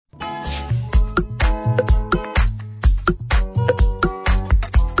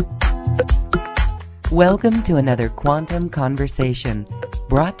Welcome to another Quantum Conversation,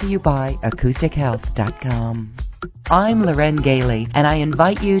 brought to you by AcousticHealth.com. I'm Loren Gailey, and I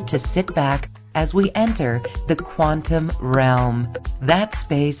invite you to sit back as we enter the quantum realm, that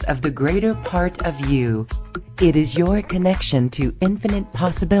space of the greater part of you. It is your connection to infinite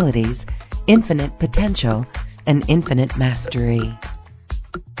possibilities, infinite potential, and infinite mastery.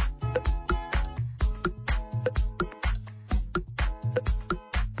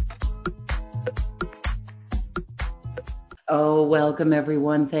 Oh, welcome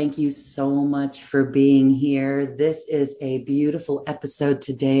everyone. Thank you so much for being here. This is a beautiful episode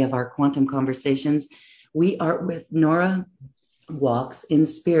today of our Quantum Conversations. We are with Nora Walks in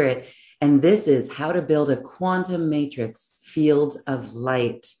Spirit, and this is how to build a quantum matrix field of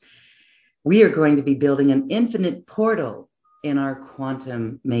light. We are going to be building an infinite portal in our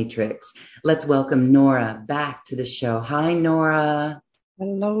quantum matrix. Let's welcome Nora back to the show. Hi, Nora.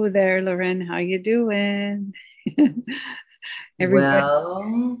 Hello there, Loren. How you doing? Everybody.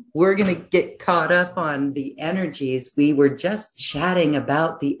 Well, we're going to get caught up on the energies. We were just chatting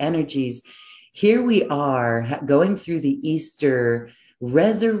about the energies. Here we are going through the Easter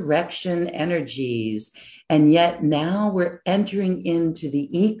resurrection energies, and yet now we're entering into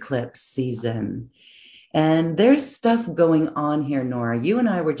the eclipse season. And there's stuff going on here, Nora. You and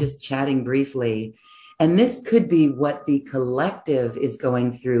I were just chatting briefly, and this could be what the collective is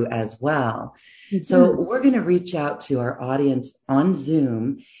going through as well. So we're going to reach out to our audience on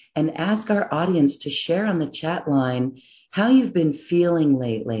Zoom and ask our audience to share on the chat line how you've been feeling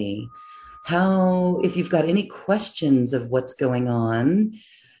lately. If you've got any questions of what's going on,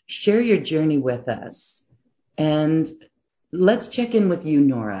 share your journey with us. And let's check in with you,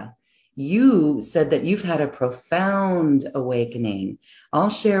 Nora. You said that you've had a profound awakening. I'll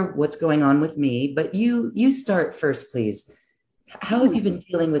share what's going on with me, but you start first, please. How have you been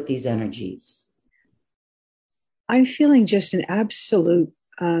dealing with these energies? I'm feeling just an absolute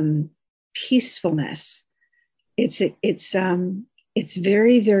peacefulness. It's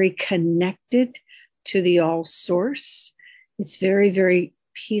very, very connected to the all source. It's very, very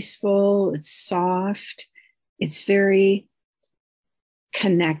peaceful. It's soft. It's very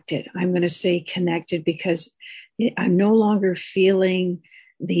connected. I'm going to say connected because I'm no longer feeling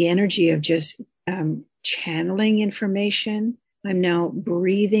the energy of just channeling information. I'm now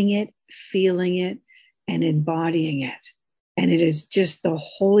breathing it, feeling it, and embodying it. And it is just the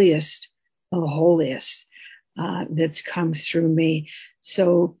holiest of the holiest that's come through me.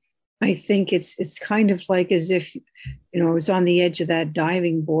 So I think it's kind of like as if, I was on the edge of that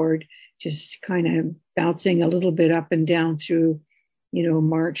diving board, just kind of bouncing a little bit up and down through,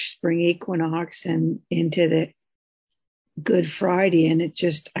 March, spring equinox and into the Good Friday. And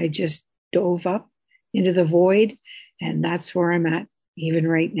I just dove up into the void. And that's where I'm at even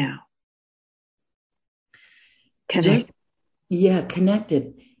right now. Connected.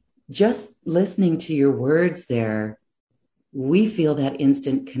 Just listening to your words there, we feel that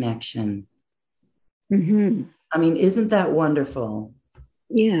instant connection. Mm-hmm. I mean, isn't that wonderful?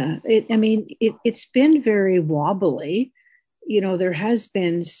 Yeah. It's been very wobbly. There has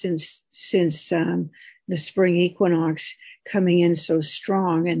been since the spring equinox coming in so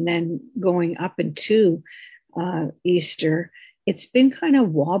strong and then going up into Easter. It's been kind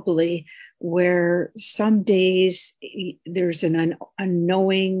of wobbly where some days there's an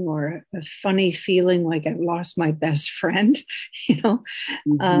unknowing or a funny feeling like I've lost my best friend,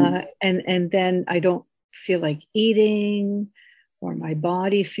 Mm-hmm. and then I don't feel like eating or my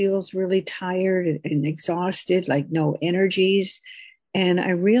body feels really tired and exhausted, like no energies. And I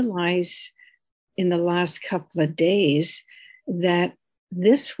realize in the last couple of days that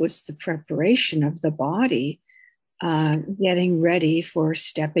this was the preparation of the body getting ready for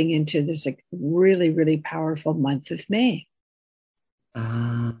stepping into this really, really powerful month of May.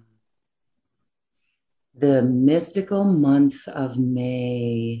 The mystical month of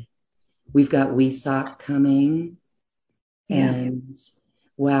May. We've got Wesak coming. Yeah. And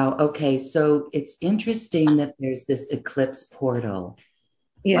wow, okay, so it's interesting that there's this eclipse portal.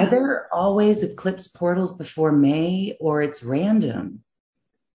 Yeah. Are there always eclipse portals before May, or it's random?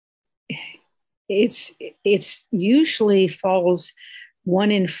 It's usually falls one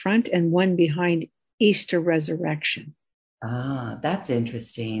in front and one behind Easter resurrection. That's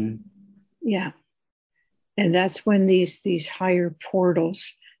interesting. Yeah. And that's when these higher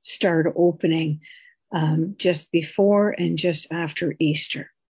portals start opening, just before and just after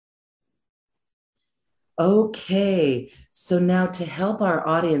Easter. Okay, so now to help our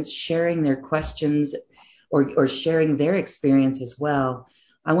audience sharing their questions or sharing their experience as well,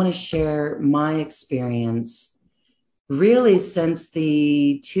 I want to share my experience. Really, since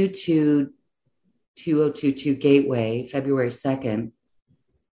the 2-2 2022 Gateway, February 2nd,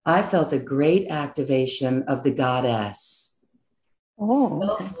 I felt a great activation of the goddess. Oh,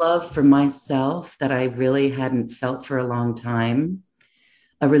 okay. Self-love for myself that I really hadn't felt for a long time.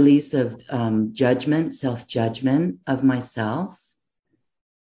 A release of judgment, self-judgment of myself.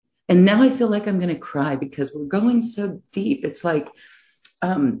 And now I feel like I'm going to cry because we're going so deep. It's like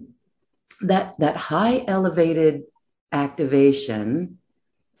um, that high elevated activation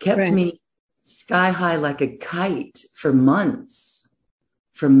kept Right. me sky high like a kite for months.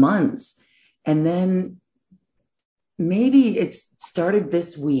 And then maybe it started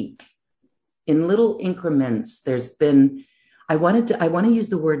this week in little increments. I want to use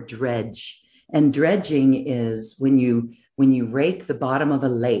the word dredge. And dredging is when you rake the bottom of a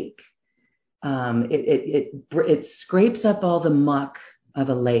lake. It scrapes up all the muck of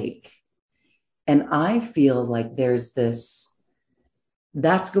a lake. And I feel like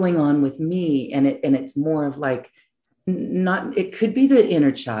that's going on with me. And it's more of like, not, it could be the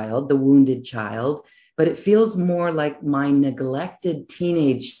inner child, the wounded child, but it feels more like my neglected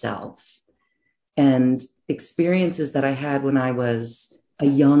teenage self and experiences that I had when I was a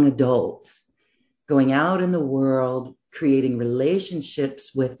young adult, going out in the world, creating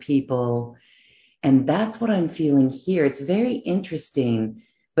relationships with people. And that's what I'm feeling here. It's very interesting,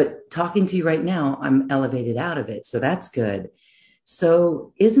 but talking to you right now, I'm elevated out of it. So that's good.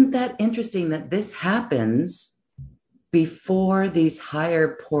 So isn't that interesting that this happens before these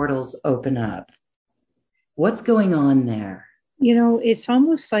higher portals open up? What's going on there? It's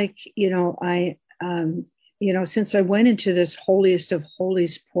almost like, since I went into this holiest of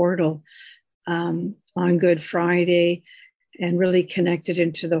holies portal on Good Friday and really connected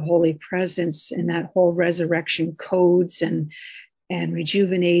into the holy presence and that whole resurrection codes and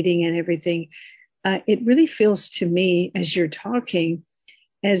rejuvenating and everything, it really feels to me as you're talking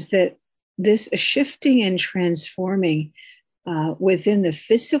as that this shifting and transforming within the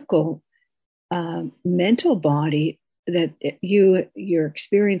physical mental body that you're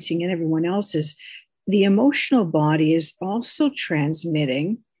experiencing and everyone else is, the emotional body is also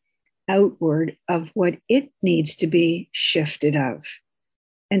transmitting outward of what it needs to be shifted of.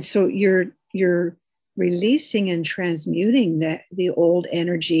 And so you're releasing and transmuting the old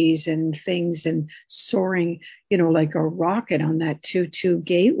energies and things and soaring, like a rocket on that 2-2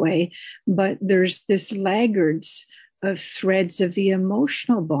 gateway. But there's this laggards of threads of the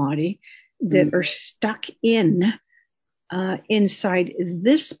emotional body that are stuck inside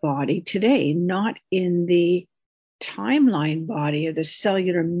this body today, not in the timeline body or the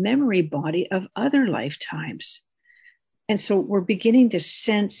cellular memory body of other lifetimes. And so we're beginning to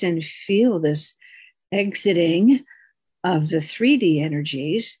sense and feel this exiting of the 3D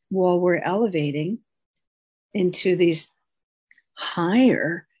energies while we're elevating into these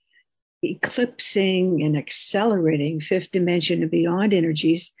higher, eclipsing and accelerating fifth dimension and beyond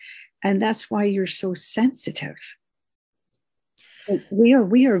energies. And that's why you're so sensitive. We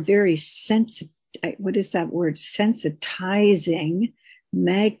are very sensitive. What is that word? Sensitizing,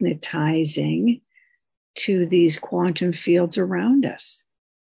 magnetizing to these quantum fields around us.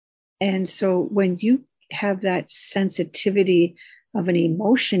 And so when you have that sensitivity of an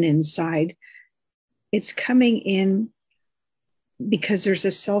emotion inside, it's coming in because there's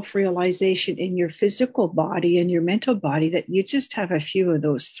a self-realization in your physical body and your mental body that you just have a few of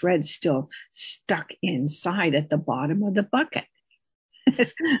those threads still stuck inside at the bottom of the bucket.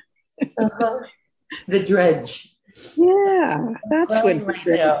 The dredge. Yeah, that's crying what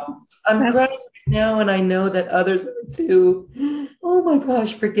right now. I'm crying right now, and I know that others are too. Oh my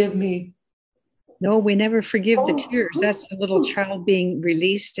gosh, forgive me. No, we never forgive the tears. That's the little child being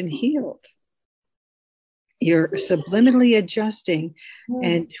released and healed. You're subliminally adjusting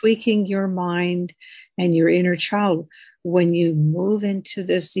and tweaking your mind and your inner child when you move into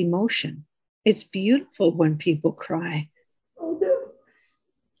this emotion. It's beautiful when people cry. Oh no.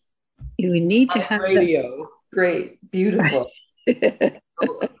 You need to have radio. Great, beautiful. that.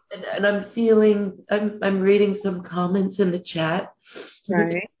 And I'm reading some comments in the chat.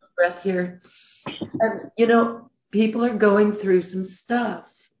 Right. Breath here. And people are going through some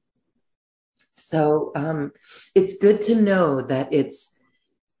stuff. So it's good to know that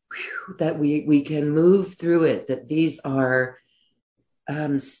that we can move through it, that these are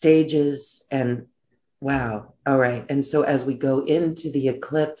stages, and wow. All right. And so as we go into the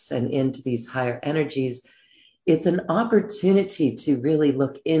eclipse and into these higher energies, it's an opportunity to really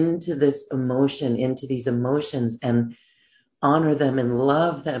look into this emotion, into these emotions, and honor them and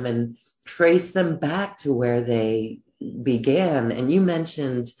love them and trace them back to where they began. And you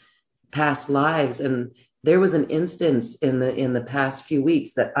mentioned past lives, and there was an instance in the past few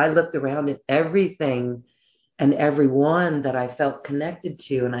weeks that I looked around at everything and everyone that I felt connected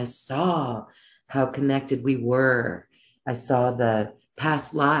to, and I saw how connected we were. I saw the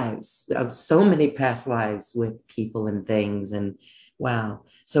past lives of so many past lives with people and things. And wow.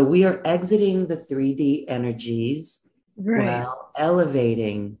 So we are exiting the 3D energies Right. while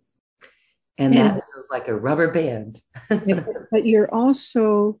elevating. And that And feels like a rubber band. but you're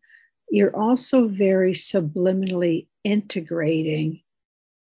also very subliminally integrating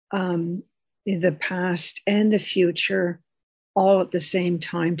um, the past and the future all at the same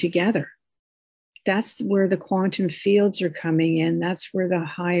time together. That's where the quantum fields are coming in. That's where the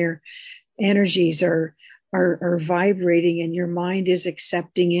higher energies are vibrating, and your mind is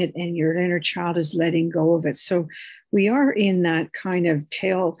accepting it, and your inner child is letting go of it. So we are in that kind of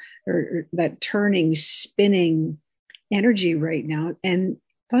tail, or that turning, spinning energy right now. And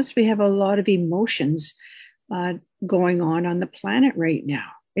plus, we have a lot of emotions uh, going on the planet right now.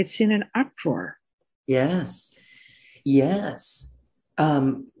 It's in an uproar. Yes. Yes.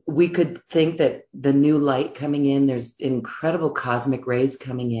 We could think that the new light coming in, there's incredible cosmic rays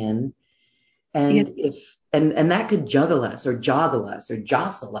coming in, It, and and that could juggle us or joggle us or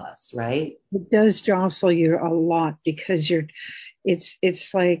jostle us, right? it does jostle you a lot because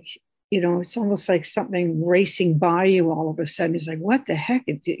it's like, it's almost like something racing by you all of a sudden. It's like, what the heck?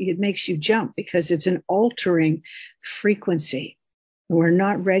 It makes you jump because it's an altering frequency. We're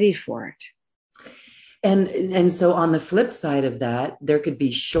not ready for it. And so on the flip side of that, there could be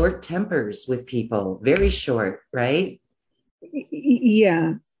short tempers with people, very short, right?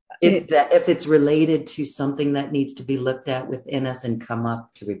 Yeah. It, If it's related to something that needs to be looked at within us and come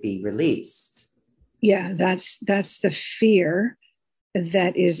up to be released. yeah, that's the fear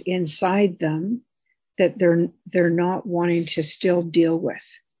that is inside them that they're not wanting to still deal with.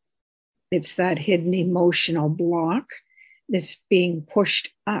 It's that hidden emotional block that's being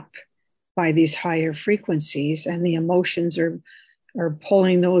pushed up by these higher frequencies, and the emotions are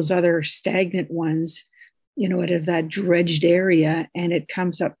pulling those other stagnant ones, out of that dredged area, and it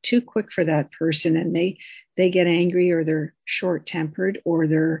comes up too quick for that person, and they get angry, or they're short tempered, or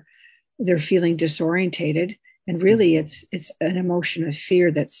they're feeling disorientated. And really it's an emotion of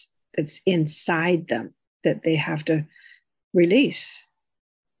fear that's inside them that they have to release.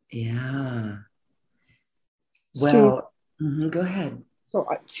 Yeah. So Well, go ahead.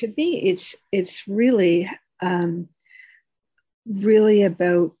 to me, it's um, really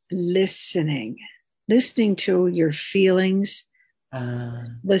about listening to your feelings, Uh,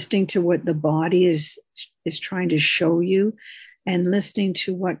 listening to what the body is trying to show you, and listening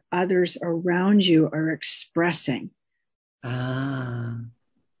to what others around you are expressing. ah,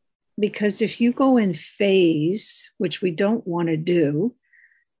 Because if you go in phase, which we don't want to do,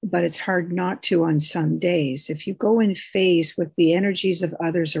 but it's hard not to on some days, if you go in phase with the energies of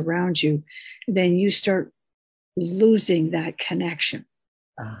others around you, then you start losing that connection.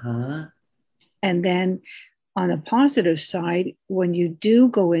 uh-huh. And then on the positive side, when you do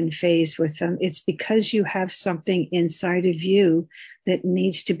go in phase with them, it's because you have something inside of you that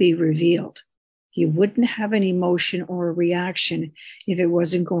needs to be revealed. You wouldn't have an emotion or a reaction if it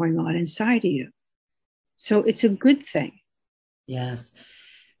wasn't going on inside of you. So it's a good thing. Yes.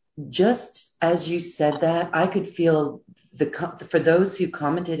 Just as you said that, I could feel for those who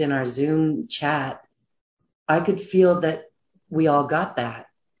commented in our Zoom chat, I could feel that we all got that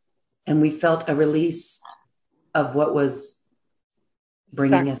and we felt a release of what was Stuck.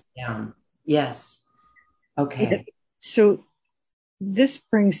 bringing us down. Yes. Yeah. Okay. So this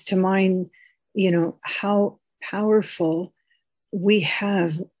brings to mind, how powerful we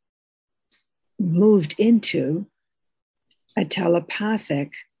have moved into a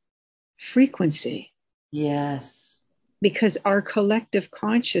telepathic frequency, Yes. because our collective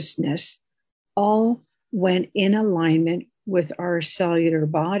consciousness all went in alignment with our cellular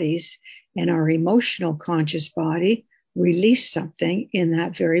bodies, and our emotional conscious body released something in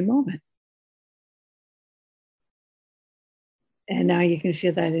that very moment. And now you can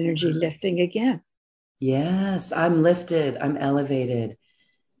feel that energy lifting again. Yes. I'm lifted. I'm elevated.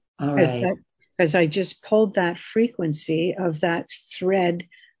 All As, right. that, as I just pulled that frequency of that thread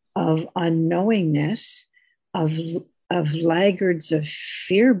of unknowingness, of, of laggards of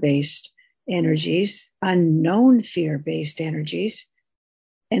fear based energies, unknown fear based energies,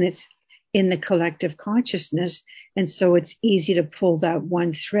 and it's in the collective consciousness. And so it's easy to pull that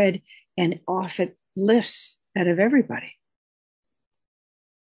one thread, and off it lifts out of everybody.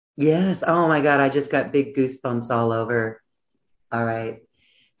 Yes. Oh my God. I just got big goosebumps all over. All right.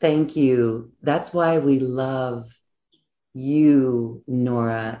 Thank you. That's why we love you,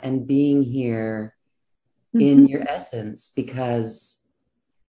 Nora, and being here in your essence, because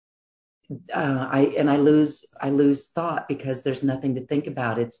I lose thought because there's nothing to think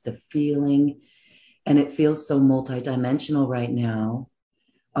about. It's the feeling, and it feels so multidimensional right now.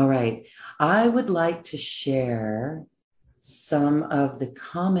 All right. I would like to share some of the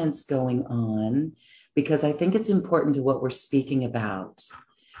comments going on because I think it's important to what we're speaking about.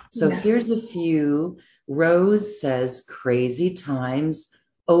 So Yeah. here's a few. Rose says, crazy times,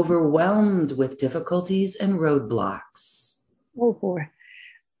 overwhelmed with difficulties and roadblocks. Oh boy.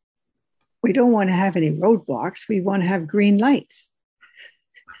 We don't want to have any roadblocks. We want to have green lights.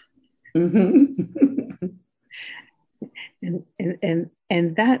 Mm-hmm.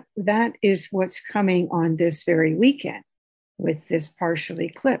 And that is what's coming on this very weekend with this partial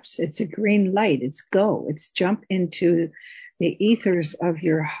eclipse. It's a green light. It's go. It's jump into the ethers of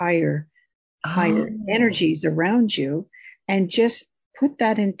your higher Oh, energies around you and just put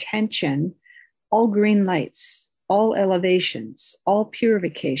that intention, all green lights, all elevations, all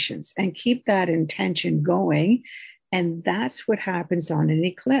purifications, and keep that intention going. And that's what happens on an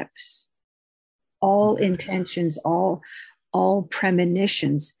eclipse. All intentions, all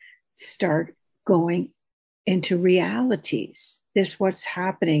premonitions start going into realities. This what's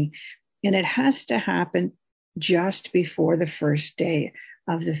happening. And it has to happen just before the first day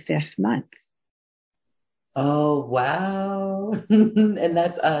of the 5th month. oh, wow. And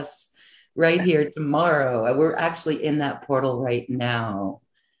that's us right here tomorrow. We're actually in that portal right now.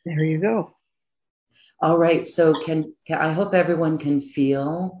 There you go. All right. So can I hope everyone can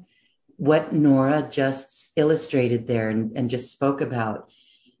feel what Nora just illustrated there and just spoke about.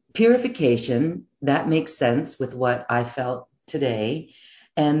 Purification, that makes sense with what I felt today.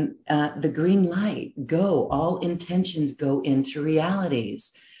 And the green light, go, all intentions go into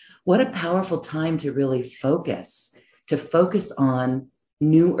realities. What a powerful time to focus on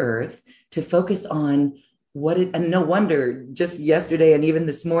New Earth, to focus on and no wonder just yesterday and even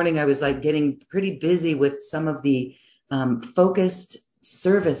this morning, I was like getting pretty busy with some of the focused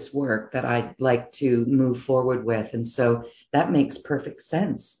service work that I'd like to move forward with. And so that makes perfect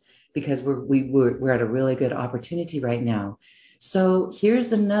sense because we're at a really good opportunity right now. So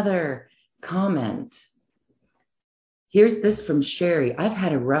here's another comment. Here's this from Sherry. I've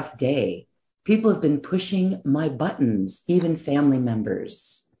had a rough day. People have been pushing my buttons, even family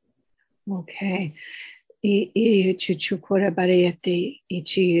members. Okay. It's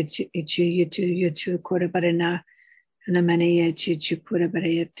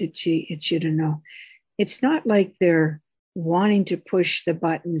not like they're wanting to push the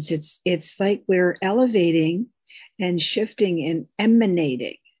buttons. It's like we're elevating and shifting and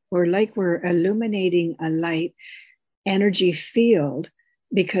emanating, or like we're illuminating a light energy field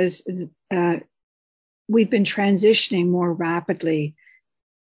because we've been transitioning more rapidly.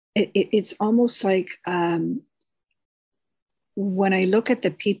 It's almost like when I look at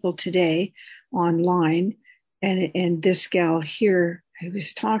the people today online, and this gal here who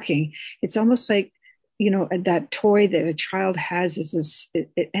was talking, it's almost like, that toy that a child has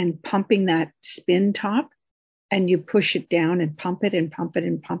and pumping that spin top, and you push it down and pump it and pump it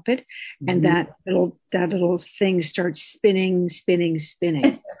and pump it, and Mhm. that little thing starts spinning, spinning,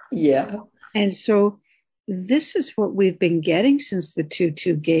 spinning. Yeah. And so this is what we've been getting since the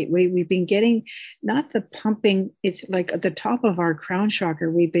 2-2 gateway. We've been getting not the pumping, it's like at the top of our crown chakra,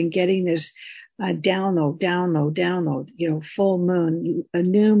 we've been getting this download, full moon, a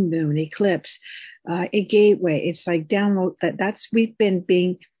new moon, eclipse, a gateway. It's like download we've been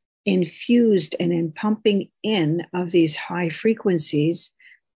being infused and in pumping in of these high frequencies.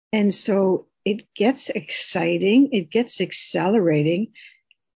 And so it gets exciting, it gets accelerating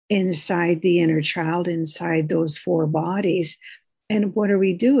inside the inner child, inside those 4 bodies. And what are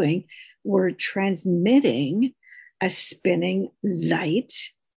we doing? We're transmitting a spinning light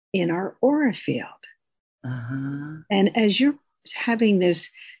in our aura field. Uh-huh. And as you're having this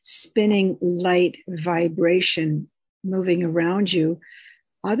spinning light vibration moving around you,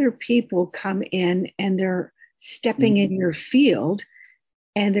 other people come in and they're stepping in your field,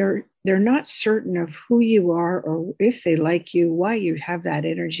 and they're not certain of who you are or if they like you, why you have that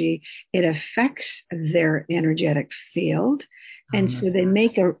energy. It affects their energetic field. And so they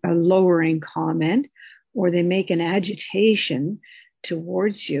make a lowering comment, or they make an agitation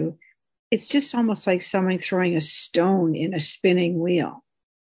towards you. It's just almost like someone throwing a stone in a spinning wheel.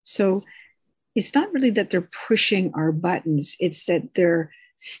 So it's not really that they're pushing our buttons, it's that they're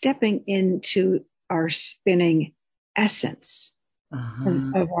stepping into our spinning essence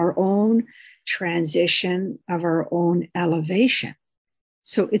of our own transition, of our own elevation.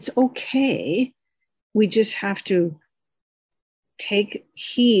 So it's okay. We just have to take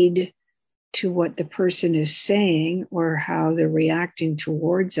heed to what the person is saying or how they're reacting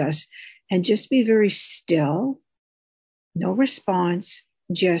towards us, and just be very still, no response,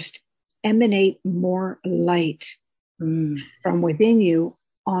 just emanate more light from within you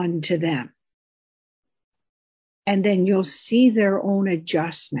onto them. And then you'll see their own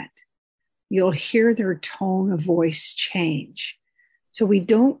adjustment. You'll hear their tone of voice change. So we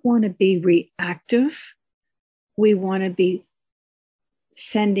don't want to be reactive. We want to be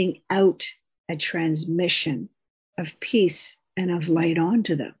sending out a transmission of peace and of light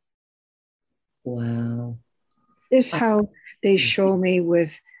onto them. Wow. This is how they show me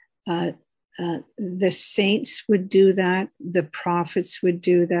with the saints would do that. The prophets would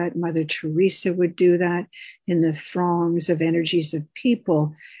do that. Mother Teresa would do that in the throngs of energies of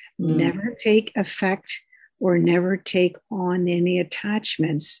people. Never take effect or never take on any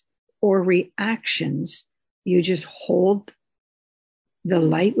attachments or reactions. You just hold the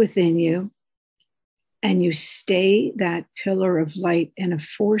light within you and you stay that pillar of light in a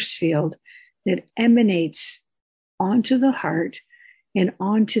force field that emanates onto the heart and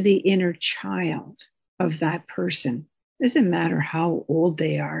onto the inner child of that person. Doesn't matter how old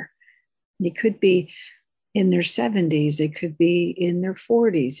they are. It could be in their 70s. It could be in their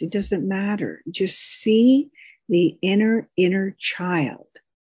 40s. It doesn't matter. Just see the inner child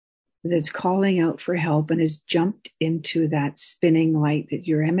that's calling out for help and has jumped into that spinning light that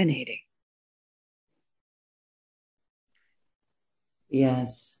you're emanating.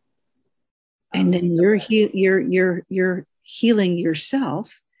 Yes. And then you're healing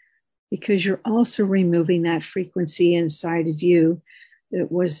yourself because you're also removing that frequency inside of you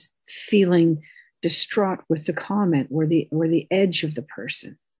that was feeling distraught with the comment or the edge of the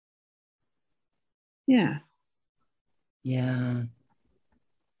person. Yeah. Yeah.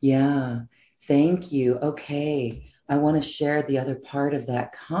 Yeah. Thank you. Okay. I want to share the other part of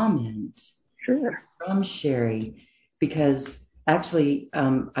that comment. Sure. From Sherry, because actually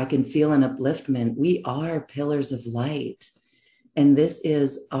I can feel an upliftment. We are pillars of light, and this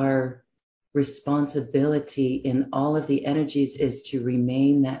is our responsibility in all of the energies, is to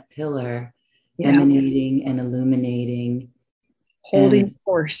remain that pillar, emanating and illuminating, holding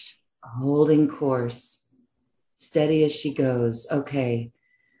course, steady as she goes. Okay.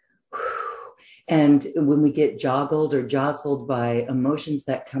 And when we get joggled or jostled by emotions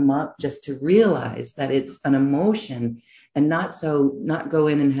that come up, just to realize that it's an emotion and not go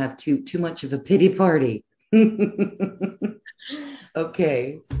in and have too much of a pity party.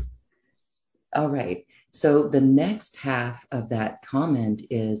 Okay. All right. So the next half of that comment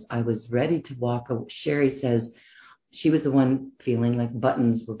is, I was ready to walk away. Sherry says she was the one feeling like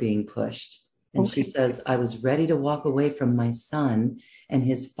buttons were being pushed. And she says, I was ready to walk away from my son and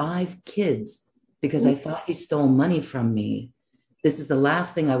his 5 kids because I thought he stole money from me. This is the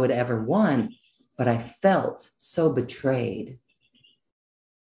last thing I would ever want, but I felt so betrayed.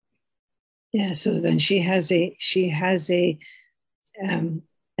 Yeah, so then she has a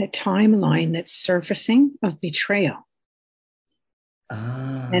timeline that's surfacing of betrayal.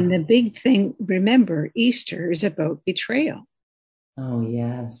 And the big thing, remember, Easter is about betrayal. Oh,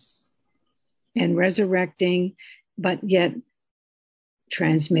 yes. And resurrecting, but yet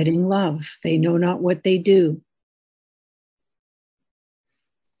transmitting love. They know not what they do.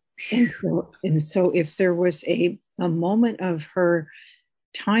 And so if there was a moment of her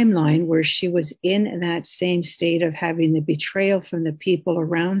timeline where she was in that same state of having the betrayal from the people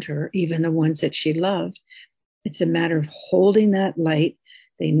around her, even the ones that she loved, it's a matter of holding that light.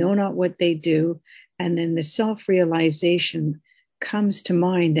 They know not what they do. And then the self-realization comes to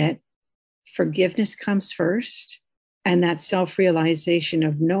mind that forgiveness comes first. And that self-realization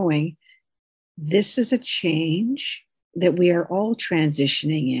of knowing this is a change that we are all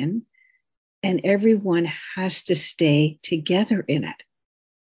transitioning in, and everyone has to stay together in it.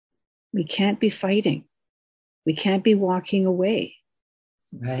 We can't be fighting. We can't be walking away.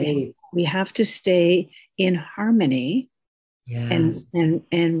 Right. We have to stay in harmony. Yes.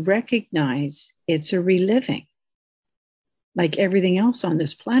 and recognize it's a reliving, like everything else on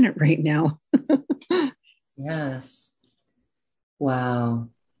this planet right now. Yes. Wow.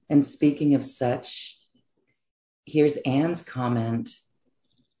 And speaking of such, here's Anne's comment,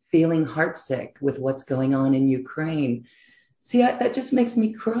 feeling heartsick with what's going on in Ukraine. See, that just makes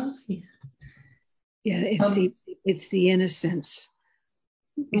me cry. Yeah, it's the innocence.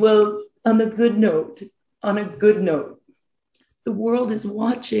 Well, on a good note, the world is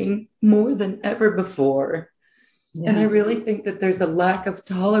watching more than ever before. Yeah. And I really think that there's a lack of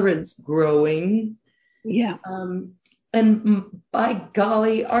tolerance growing. Yeah. And by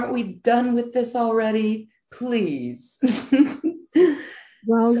golly, aren't we done with this already? Please.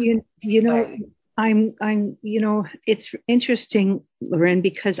 Well, So you know, anyway, it's interesting, Loren,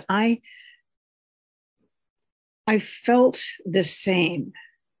 because I felt the same.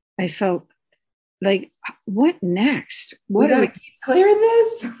 I felt like, what next? we What are got to we? keep clearing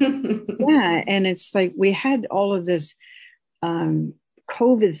this. Yeah, and it's like we had all of this um,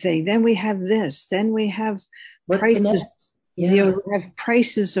 COVID thing. Then we have this. Then we have What's the prices. next? Yeah. We have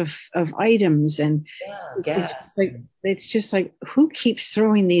prices of items, and Yeah. it's Gas. like who keeps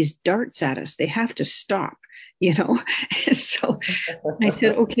throwing these darts at us? They have to stop, you know. And so I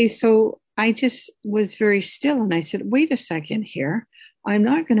said, okay. So I just was very still, and I said, wait a second here. I'm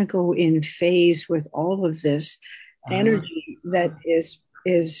not going to go in phase with all of this Ah, energy that is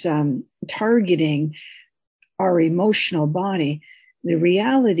targeting our emotional body. The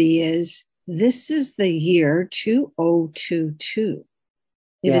reality is this is the year 2022.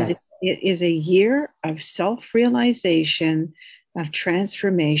 yes. It is a year of self-realization, of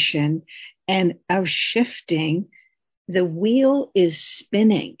transformation, and of shifting. The wheel is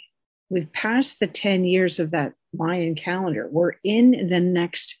spinning. We've passed the 10 years of that Mayan calendar. We're in the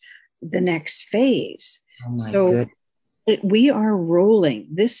next phase. Oh my So goodness. we are rolling.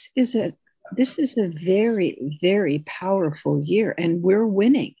 This is a very, very powerful year, and we're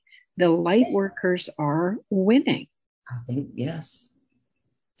winning. The light workers are winning. I think yes.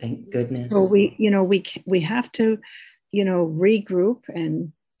 Thank So goodness. we have to, regroup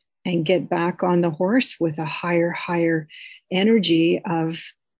and get back on the horse with a higher energy of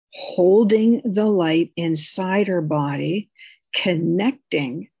holding the light inside our body,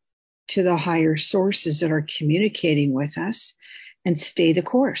 connecting to the higher sources that are communicating with us, and stay the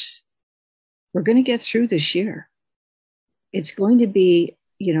course. We're going to get through this year. It's going to be,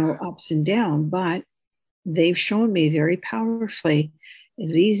 ups and downs, but they've shown me very powerfully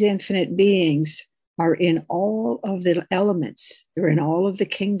these infinite beings are in all of the elements, they're in all of the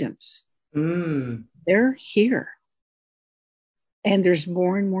kingdoms. Mm. They're here. And there's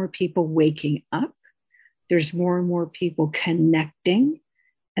more and more people waking up. There's more and more people connecting.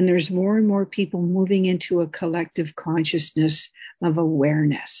 And there's more and more people moving into a collective consciousness of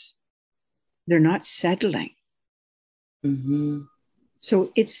awareness. They're not settling. Hmm.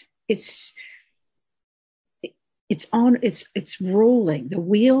 So it's rolling. The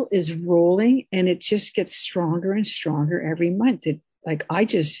wheel is rolling, and it just gets stronger and stronger every month. Like, I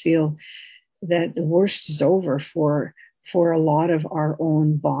just feel that the worst is over for a lot of our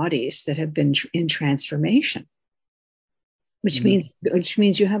own bodies that have been in transformation, which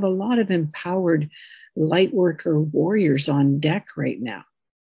means you have a lot of empowered light worker warriors on deck right now,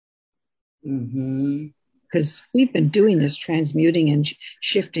 Hmm. because we've been doing this transmuting and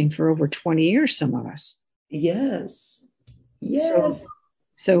shifting for over 20 years, some of us. Yes. So Yes.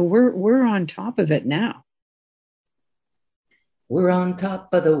 so we're on top of it now. We're on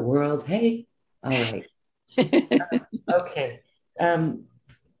top of the world. Hey. All right. Okay. Um,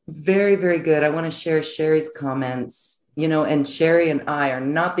 very, very good. I want to share Sherry's comments, and Sherry and I are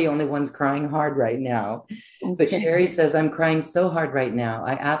not the only ones crying hard right now. But Okay. Sherry says, I'm crying so hard right now.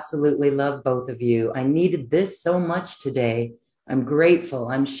 I absolutely love both of you. I needed this so much today. I'm grateful.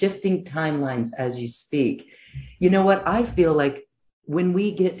 I'm shifting timelines as you speak. You know what? I feel like when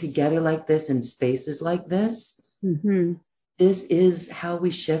we get together like this in spaces like Hmm. this is how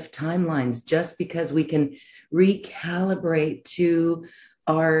we shift timelines, just because we can recalibrate to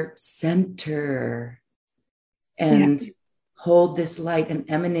our center Yeah. and hold this light and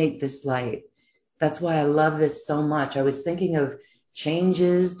emanate this light. That's why I love this so much. I was thinking of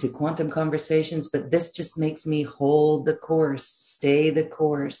changes to quantum conversations, but this just makes me hold the course, stay the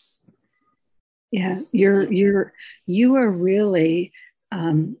course. Yeah. You are really,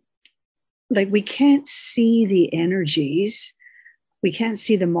 um, like, we can't see the energies. We can't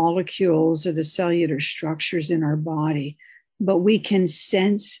see the molecules or the cellular structures in our body, but we can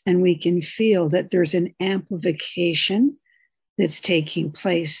sense and we can feel that there's an amplification that's taking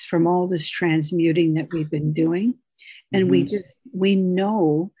place from all this transmuting that we've been doing. And Mhm. we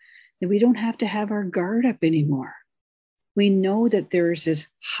know that we don't have to have our guard up anymore. We know that there's this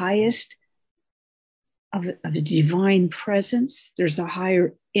highest of the divine presence. There's a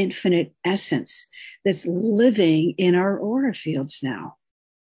higher infinite essence that's living in our aura fields now.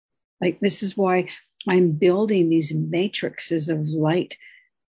 Like, this is why I'm building these matrices of light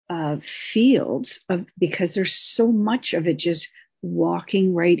fields, because there's so much of it just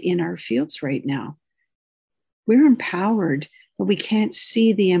walking right in our fields right now. We're empowered, but we can't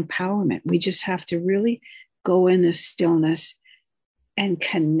see the empowerment. We just have to really go in the stillness and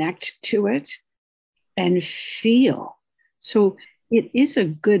connect to it and feel. So it is a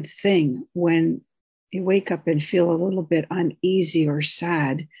good thing when you wake up and feel a little bit uneasy or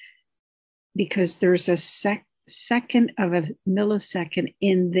sad because there's a second of a millisecond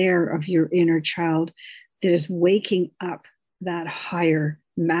in there of your inner child that is waking up that higher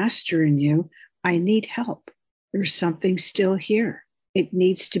master in you. I need help. There's something still here. It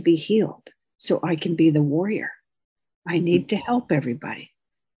needs to be healed so I can be the warrior. I need to help everybody.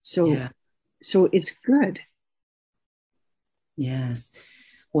 So it's good. Yes.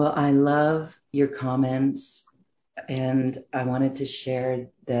 Well, I love your comments, and I wanted to share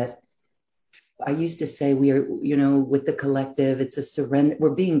that I used to say we are, with the collective, it's a surrender.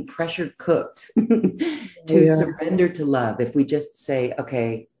 We're being pressure cooked to surrender to love. If we just say,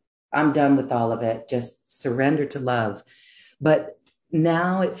 okay, I'm done with all of it, just surrender to love. But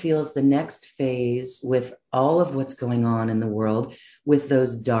now it feels the next phase with all of what's going on in the world, with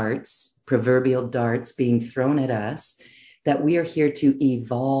those darts, proverbial darts being thrown at us, that we are here to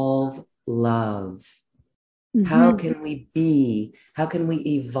evolve love. Mm-hmm. How can we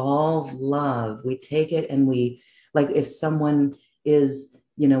evolve love? We take it and we, like if someone is,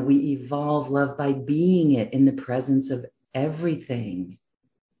 we evolve love by being it in the presence of everything.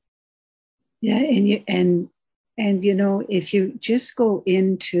 Yeah. And if you just go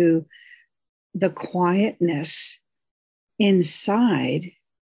into the quietness inside,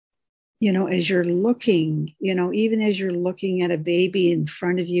 as you're looking, even as you're looking at a baby in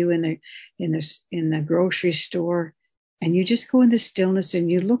front of you in the grocery store, and you just go into stillness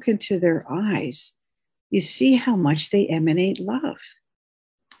and you look into their eyes, you see how much they emanate love.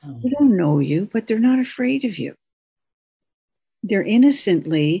 Oh. They don't know you, but they're not afraid of you. They're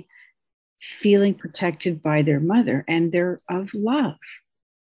innocently feeling protected by their mother, and they're of love.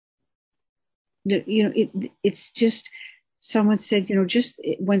 It's just, someone said, just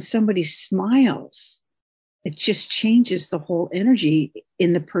when somebody smiles, it just changes the whole energy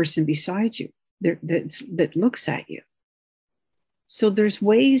in the person beside you that looks at you. So there's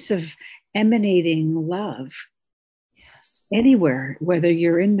ways of emanating love. Yes. Anywhere, whether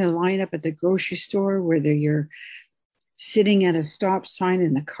you're in the lineup at the grocery store, whether you're sitting at a stop sign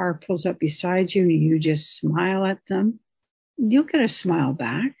and the car pulls up beside you and you just smile at them, you'll get a smile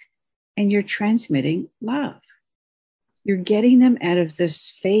back and you're transmitting love. You're getting them out of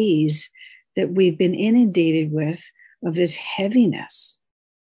this phase that we've been inundated with, of this heaviness.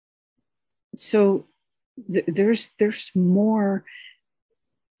 So there's more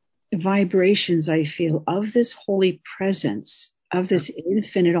vibrations, I feel, of this holy presence, of this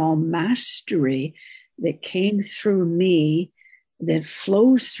infinite all mastery that came through me, that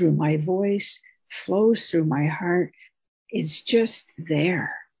flows through my voice, flows through my heart. It's just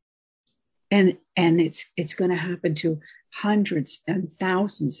there. And it's going to happen to hundreds and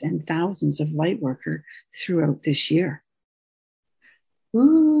thousands of light worker throughout this year.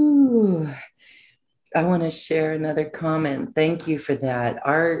 Ooh, I want to share another comment. Thank you for that.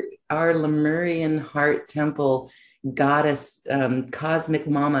 Our Lemurian heart temple goddess, cosmic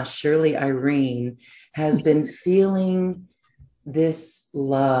mama, Shirley Irene, has been feeling this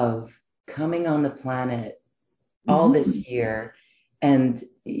love coming on the planet all this year. And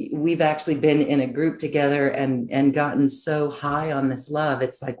we've actually been in a group together and gotten so high on this love.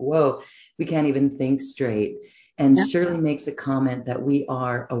 It's like, whoa, we can't even think straight. And Shirley makes a comment that we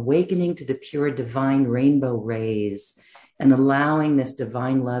are awakening to the pure divine rainbow rays and allowing this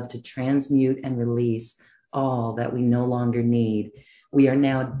divine love to transmute and release all that we no longer need. We are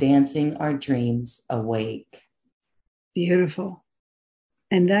now dancing our dreams awake. Beautiful.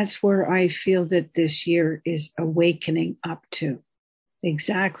 And that's where I feel that this year is awakening up to.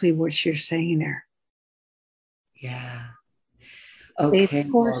 Exactly what you're saying there. Yeah. Okay. Stay the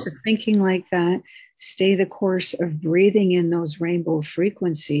course of thinking like that. Stay the course of breathing in those rainbow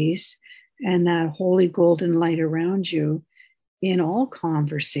frequencies and that holy golden light around you in all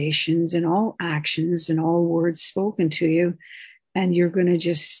conversations and all actions and all words spoken to you. And you're going to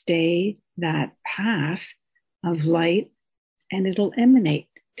just stay that path of light, and it'll emanate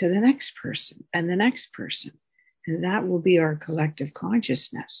to the next person and the next person. And that will be our collective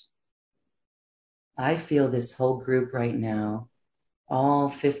consciousness. I feel this whole group right now, all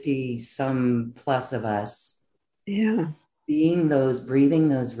 50 some plus of us. Yeah. Breathing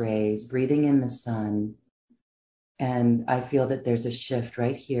those rays, breathing in the sun. And I feel that there's a shift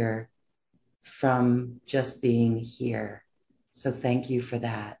right here from just being here. So thank you for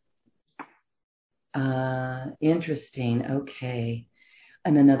that. Interesting. Okay.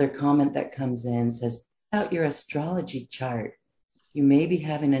 And another comment that comes in says, out your astrology chart, you may be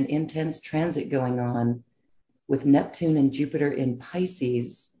having an intense transit going on with Neptune and Jupiter in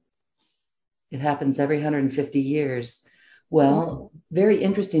Pisces. It happens every 150 years. Well, very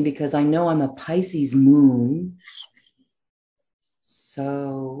interesting because I know I'm a Pisces moon.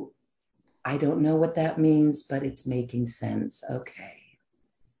 So I don't know what that means, but it's making sense. Okay,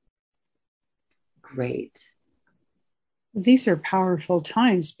 great. These are powerful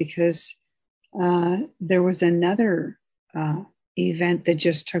times because there was another event that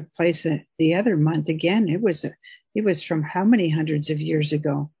just took place the other month. Again, it was from how many hundreds of years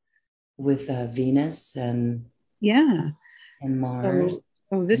ago? With Venus Yeah. and Mars.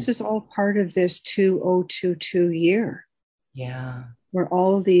 So this is all part of this 2022 year, Yeah. where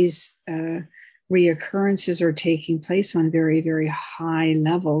all these reoccurrences are taking place on very, very high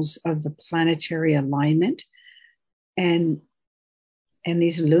levels of the planetary alignment, and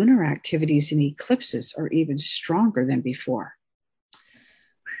these lunar activities and eclipses are even stronger than before.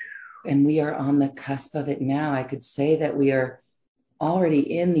 And we are on the cusp of it now. I could say that we are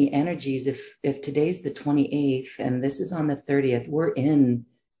already in the energies. If today's the 28th and this is on the 30th, we're in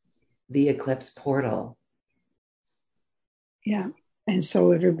the eclipse portal. Yeah. And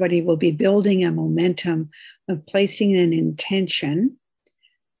so everybody will be building a momentum of placing an intention.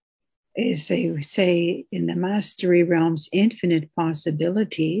 As they say in the mastery realms, infinite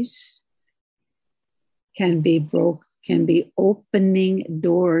possibilities can be opening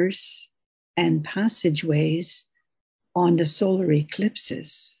doors and passageways on the solar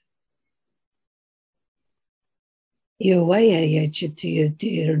eclipses. These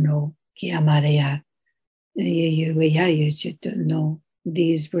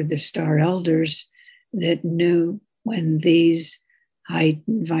were the star elders that knew when these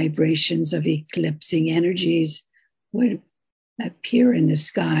heightened vibrations of eclipsing energies would appear in the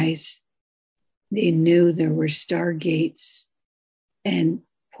skies. They knew there were stargates and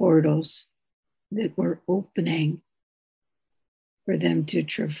portals that were opening for them to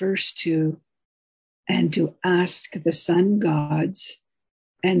traverse to and to ask the sun gods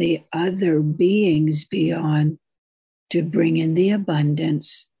and the other beings beyond to bring in the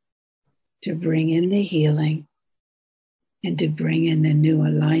abundance, to bring in the healing, and to bring in the new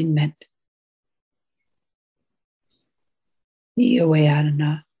alignment.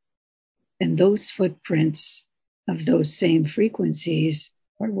 And those footprints of those same frequencies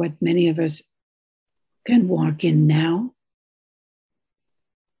are what many of us can walk in now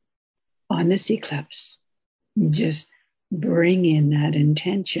on this eclipse. And just bring in that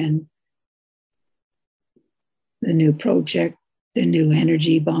intention, the new project, the new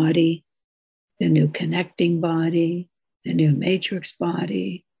energy body, the new connecting body, the new matrix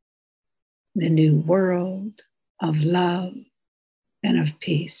body, the new world of love and of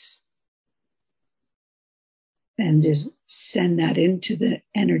peace. And just send that into the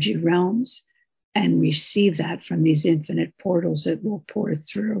energy realms and receive that from these infinite portals that will pour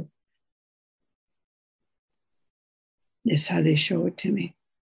through. That's how they show it to me.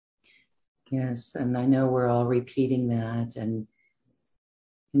 Yes, and I know we're all repeating that and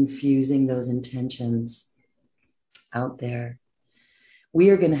infusing those intentions out there. We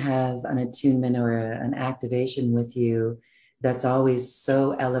are going to have an attunement or an activation with you that's always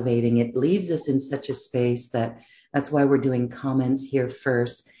so elevating. It leaves us in such a space that's why we're doing comments here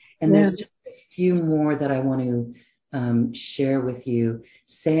first. And there's just a few more that I want to share with you.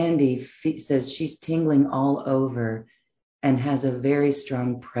 Sandy says she's tingling all over and has a very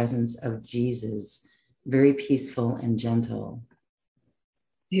strong presence of Jesus, very peaceful and gentle.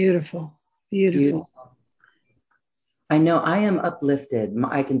 Beautiful, beautiful. I know I am uplifted.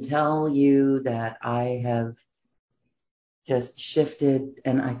 I can tell you that I have just shifted,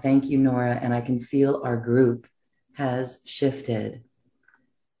 and I thank you, Nora, and I can feel our group has shifted.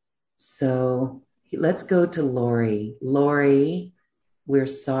 So let's go to Lori. Lori, we're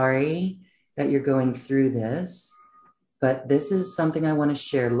sorry that you're going through this, but this is something I want to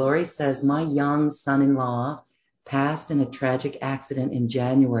share. Lori says, my young son-in-law passed in a tragic accident in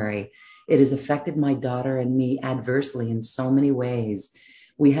January. It has affected my daughter and me adversely in so many ways.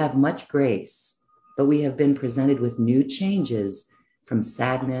 We have much grace, but we have been presented with new changes from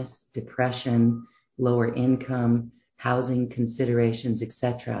sadness, depression, lower income, housing considerations,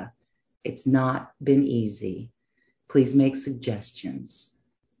 etc. It's not been easy. Please make suggestions.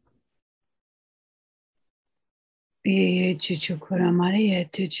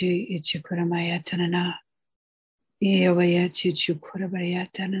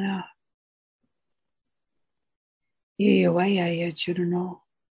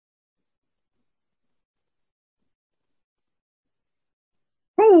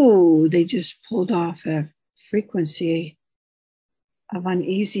 Oh, they just pulled off a frequency of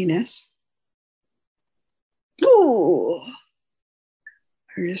uneasiness. Oh,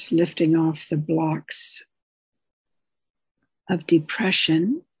 we're just lifting off the blocks of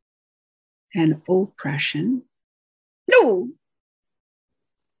depression and oppression. No!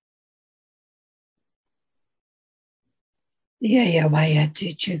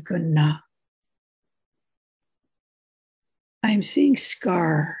 I'm seeing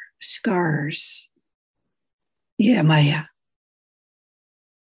scars. Yeah, Maya.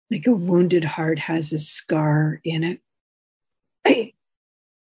 Like a wounded heart has a scar in it. Hey.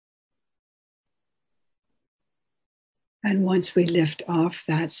 And once we lift off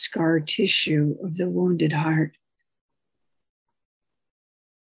that scar tissue of the wounded heart,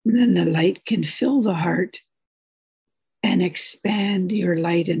 then the light can fill the heart and expand your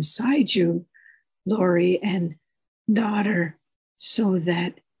light inside you, Lori and daughter, so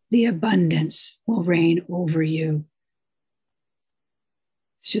that the abundance will reign over you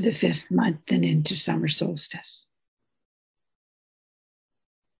through the 5th month and into summer solstice.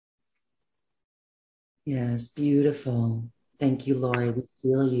 Yes, beautiful. Thank you, Lori. We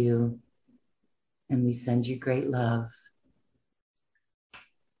feel you and we send you great love.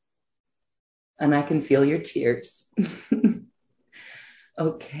 And I can feel your tears.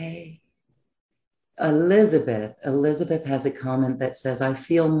 Okay. Elizabeth has a comment that says, I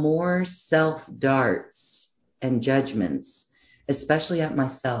feel more self-darts and judgments, especially at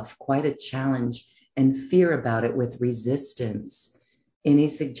myself, quite a challenge and fear about it with resistance. Any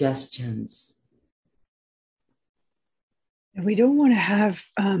suggestions? We don't want to have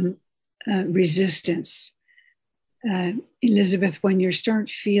resistance. Elizabeth, when you start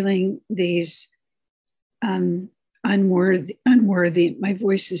feeling these unworthy, my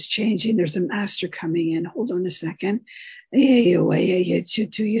voice is changing. There's a master coming in. Hold on a second. These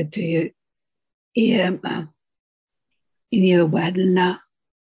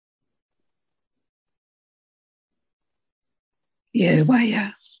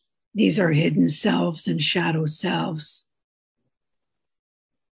are hidden selves and shadow selves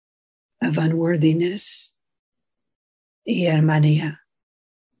of unworthiness. They're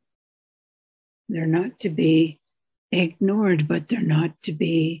not to be ignored, but they're not to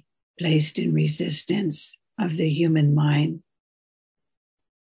be placed in resistance of the human mind.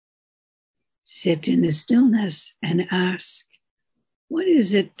 Sit in the stillness and ask, what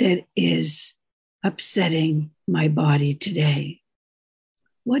is it that is upsetting my body today?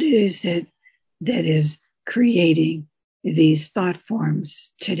 What is it that is creating these thought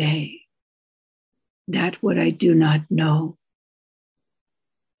forms today? That what I do not know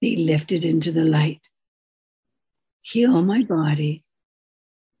be lifted into the light. Heal my body,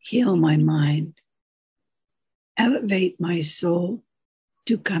 heal my mind, elevate my soul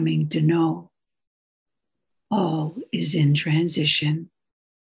to coming to know. All is in transition.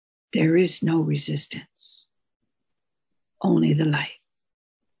 There is no resistance. Only the light,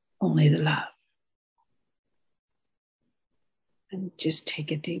 only the love. And just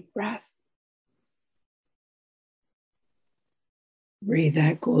take a deep breath. Breathe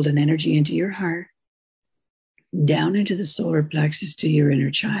that golden energy into your heart, down into the solar plexus to your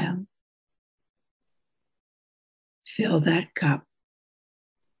inner child. Fill that cup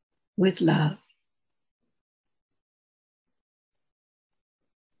with love.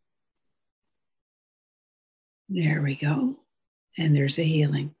 There we go. And there's a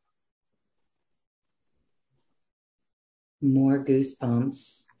healing. More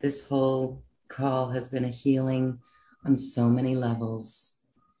goosebumps. This whole call has been a healing on so many levels.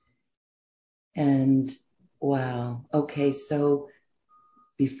 And wow. Okay, so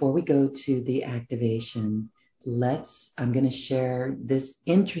before we go to the activation, I'm going to share this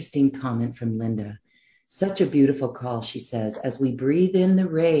interesting comment from Linda. Such a beautiful call, she says. As we breathe in the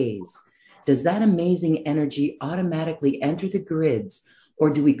rays, does that amazing energy automatically enter the grids, or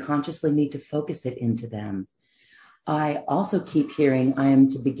do we consciously need to focus it into them? I also keep hearing I am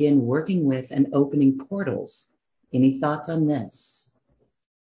to begin working with and opening portals. Any thoughts on this?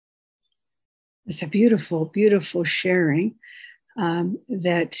 It's a beautiful, beautiful sharing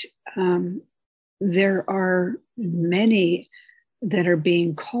that there are many that are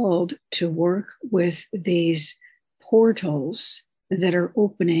being called to work with these portals that are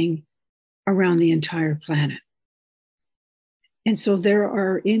opening around the entire planet. And so there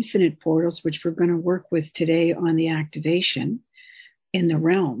are infinite portals, which we're going to work with today on the activation in the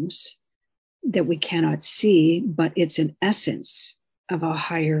realms that we cannot see, but it's an essence of a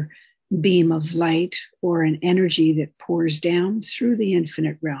higher beam of light or an energy that pours down through the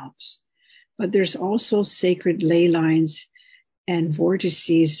infinite realms. But there's also sacred ley lines and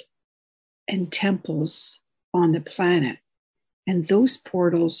vortices and temples on the planet. And those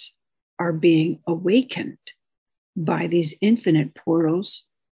portals are being awakened by these infinite portals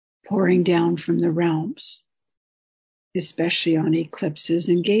pouring down from the realms. especially on eclipses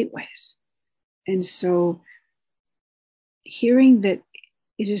and gateways. And so hearing that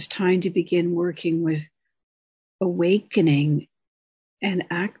it is time to begin working with awakening and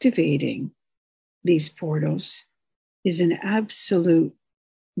activating these portals is an absolute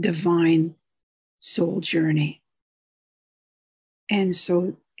divine soul journey. And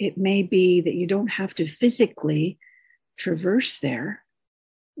so it may be that you don't have to physically traverse there,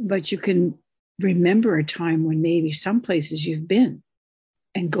 but you can remember a time when maybe some places you've been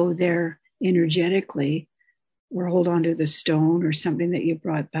and go there energetically, or hold on to the stone or something that you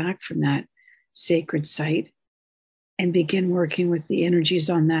brought back from that sacred site and begin working with the energies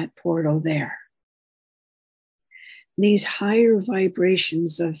on that portal there. These higher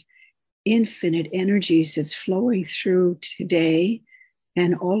vibrations of infinite energies that's flowing through today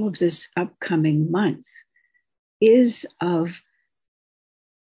and all of this upcoming month is of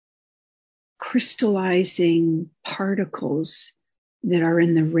crystallizing particles that are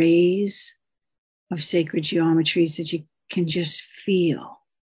in the rays of sacred geometries that you can just feel.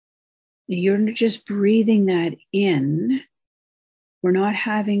 You're just breathing that in. We're not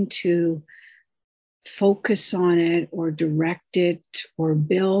having to focus on it or direct it or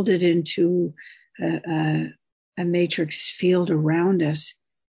build it into a matrix field around us.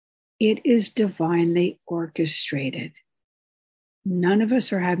 It is divinely orchestrated. None of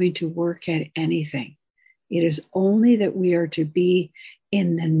us are having to work at anything. It is only that we are to be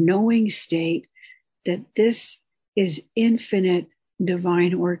in the knowing state that this is infinite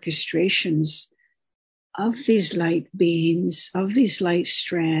divine orchestrations of these light beams, of these light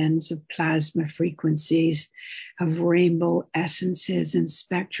strands of plasma frequencies, of rainbow essences and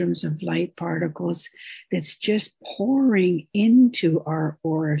spectrums of light particles that's just pouring into our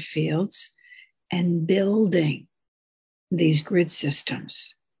aura fields and building these grid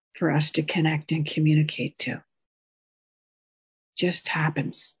systems for us to connect and communicate to. Just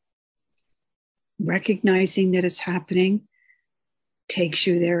happens. Recognizing that it's happening takes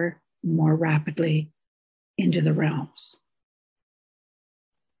you there more rapidly into the realms.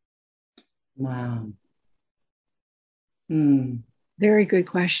 Wow. Very good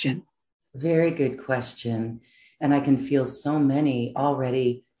question. Very good question. And I can feel so many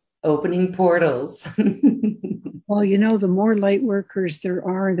already opening portals. Well, the more light workers there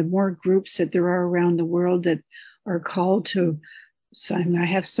are, the more groups that there are around the world that are called to. So I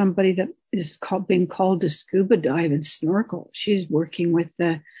have somebody that is being called to scuba dive and snorkel. She's working with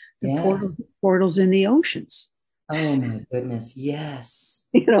the Yes. portals in the oceans. Oh my goodness. Yes.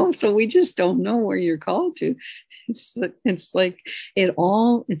 So we just don't know where you're called to. It's like it's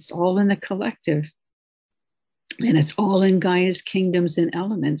all in the collective. And it's all in Gaia's kingdoms and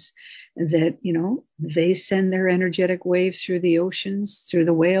elements that, they send their energetic waves through the oceans, through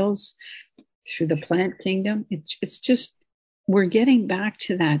the whales, through the plant kingdom. It's just, we're getting back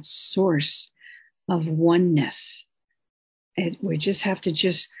to that source of oneness. And we just have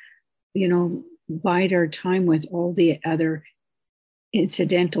to bide our time with all the other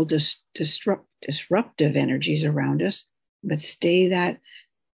incidental disruptive energies around us, but stay that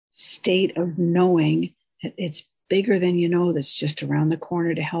state of knowing that it's bigger than that's just around the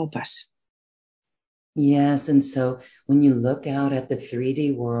corner to help us. Yes. And so when you look out at the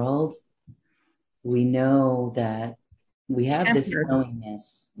 3D world, we know that we have this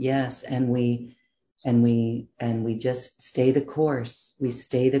knowingness. Yes. And we just stay the course. We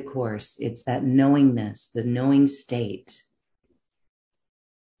stay the course. It's that knowingness, the knowing state.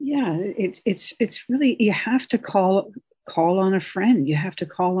 Yeah, it's really, you have to call on a friend. You have to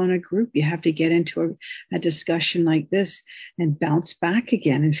call on a group. You have to get into a discussion like this and bounce back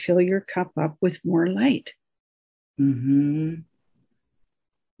again and fill your cup up with more light. Mm-hmm.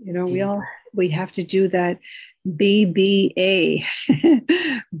 We have to do that BBA,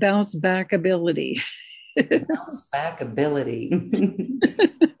 bounce back ability. Bounce back ability.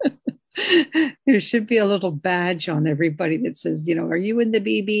 There should be a little badge on everybody that says, are you in the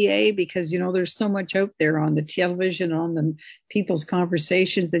BBA? Because, there's so much out there on the television, on the people's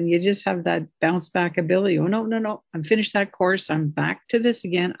conversations, and you just have that bounce back ability. Oh, no. I'm finished that course. I'm back to this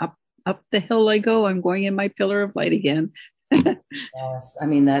again. Up the hill I go. I'm going in my pillar of light again. Yes. I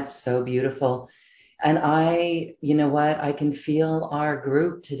mean, that's so beautiful. And you know what? I can feel our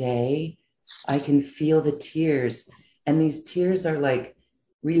group today. I can feel the tears. And these tears are like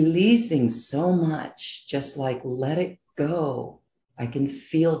releasing so much, just like let it go. I can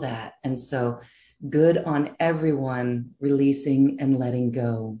feel that. And so good on everyone releasing and letting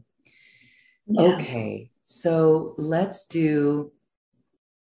go. Yeah. Okay. So let's do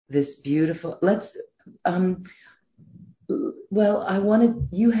this beautiful, let's Well,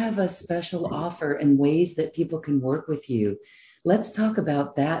 you have a special offer and ways that people can work with you. Let's talk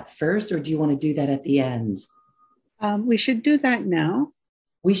about that first, or do you want to do that at the end? We should do that now.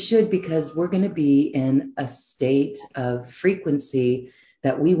 We should, because we're going to be in a state of frequency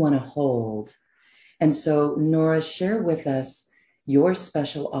that we want to hold. And so, Nora, share with us your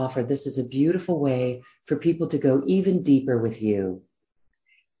special offer. This is a beautiful way for people to go even deeper with you.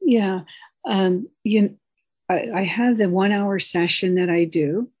 Yeah. You, I have the 1 hour session that I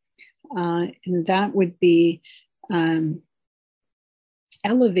do, and that would be um,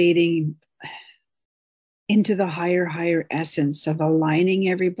 elevating into the higher essence of aligning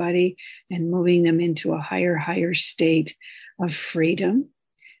everybody and moving them into a higher state of freedom.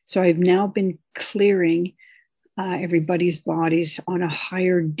 So I've now been clearing everybody's bodies on a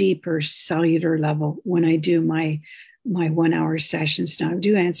higher, deeper cellular level when I do my 1 hour sessions. Now I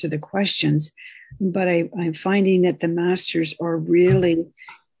do answer the questions, but I'm finding that the masters are really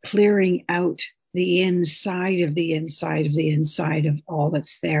clearing out the inside of the inside of the inside of all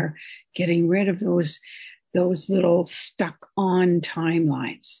that's there, getting rid of those little stuck on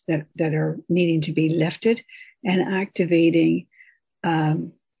timelines that are needing to be lifted, and activating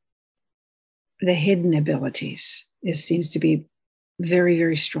the hidden abilities. It seems to be very,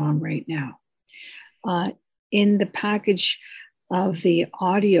 very strong right now. In the package of the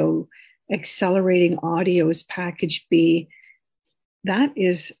audio, accelerating audio is package B. That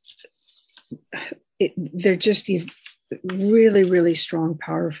is, they're just really, really strong,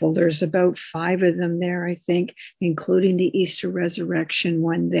 powerful. There's about 5 of them there, I think, including the Easter resurrection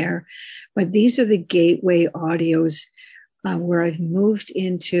one there. But these are the gateway audios where I've moved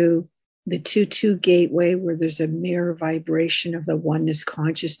into the 2-2 gateway, where there's a mirror vibration of the oneness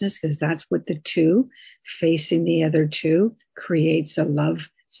consciousness, because that's what the 2 facing the other 2 creates, a love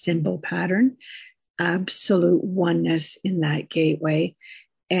symbol pattern. Absolute oneness in that gateway.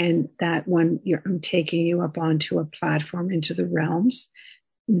 And that one, I'm taking you up onto a platform into the realms.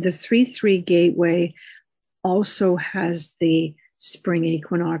 The 3-3 gateway also has the spring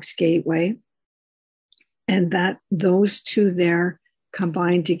equinox gateway. And that those 2 there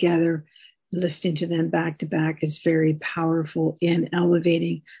combined together, listening to them back to back, is very powerful in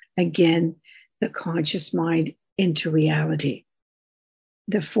elevating, again, the conscious mind into reality.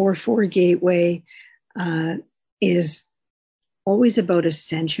 The 4-4 gateway is always about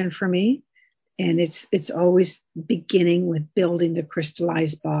ascension for me. And it's always beginning with building the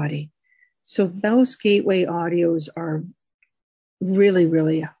crystallized body. So those gateway audios are really,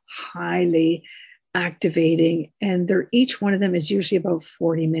 really highly activating. And each one of them is usually about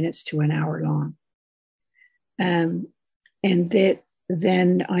 40 minutes to an hour long. And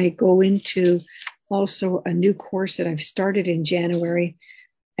then I go into also a new course that I've started in January.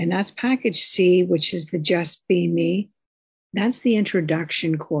 And that's package C, which is the Just Be Me. That's the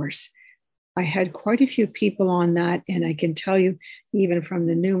introduction course. I had quite a few people on that, and I can tell you, even from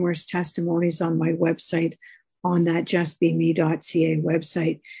the numerous testimonies on my website, on that justbeme.ca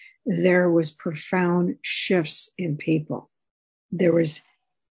website, there was profound shifts in people. There was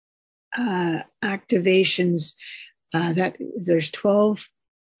activations that there's 12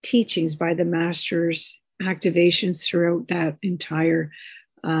 teachings by the masters, activations throughout that entire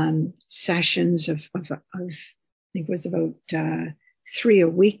sessions of I think it was about 3 a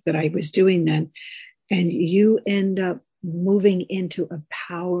week that I was doing then. And you end up moving into a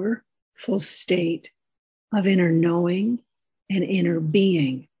powerful state of inner knowing and inner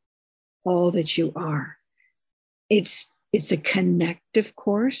being, all that you are. It's a connective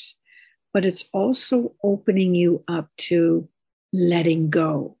course, but it's also opening you up to letting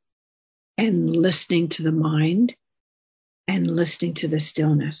go and listening to the mind and listening to the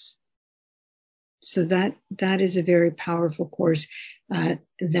stillness. So that is a very powerful course. That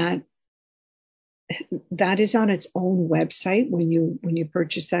is on its own website. When you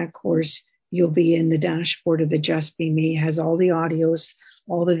purchase that course, you'll be in the dashboard of the Just Be Me. It has all the audios,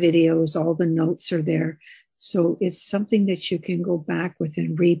 all the videos, all the notes are there. So it's something that you can go back with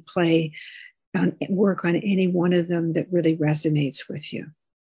and replay and work on any one of them that really resonates with you.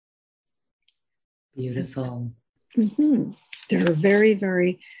 Beautiful. Mm-hmm. They're very,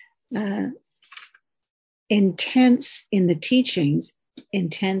 very intense in the teachings,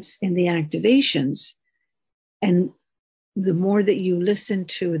 intense in the activations. And the more that you listen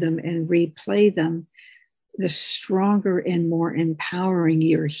to them and replay them, the stronger and more empowering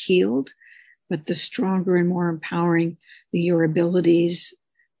you're healed, but the stronger and more empowering your abilities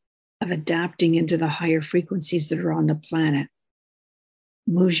of adapting into the higher frequencies that are on the planet.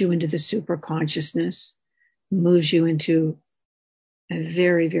 Moves you into the super consciousness, moves you into a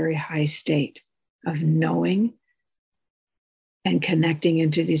very, very high state of knowing and connecting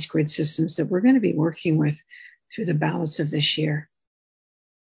into these grid systems that we're going to be working with through the balance of this year.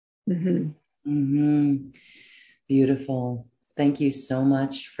 Mm-hmm. Mm-hmm. Beautiful. Thank you so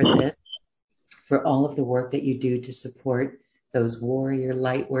much for this, for all of the work that you do to support those warrior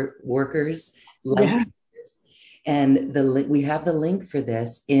light workers, light Yeah. workers. And we have the link for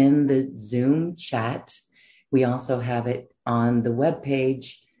this in the Zoom chat. We also have it on the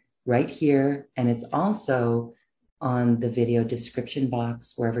webpage right here, and it's also on the video description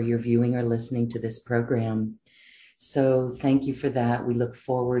box wherever you're viewing or listening to this program. So thank you for that. We look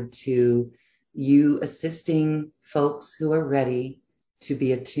forward to you assisting folks who are ready to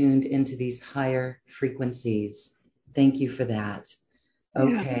be attuned into these higher frequencies. Thank you for that.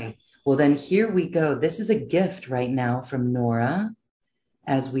 Okay. Yeah. Well, then here we go. This is a gift right now from Nora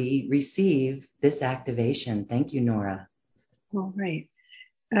as we receive this activation. Thank you, Nora. All right.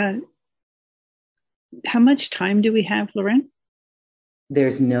 How much time do we have, Lauren?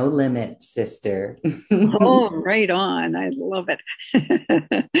 There's no limit, sister. Oh, right on. I love it.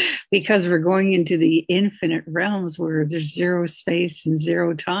 Because we're going into the infinite realms where there's zero space and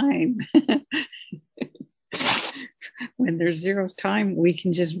zero time. When there's zero time, we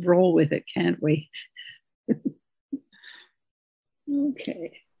can just roll with it, can't we?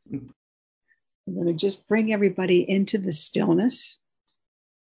 Okay. I'm going to just bring everybody into the stillness.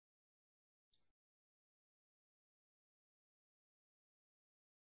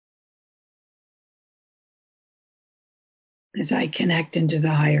 As I connect into the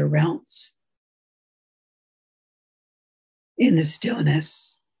higher realms in the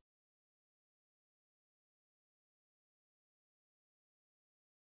stillness.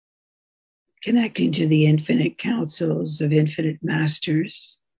 Connecting to the infinite councils of infinite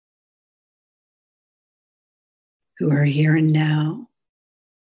masters who are here and now,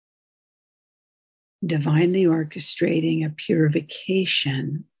 divinely orchestrating a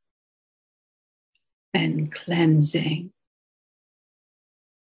purification and cleansing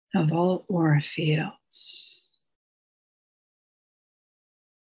of all aura fields.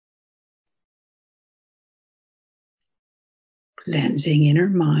 Cleansing inner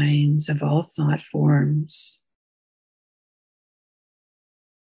minds of all thought forms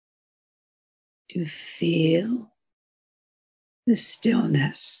to feel the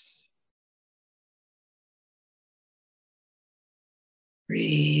stillness.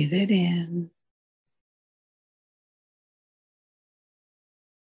 Breathe it in.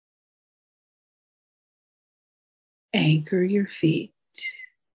 Anchor your feet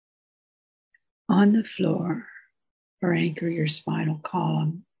on the floor or anchor your spinal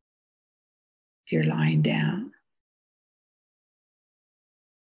column if you're lying down.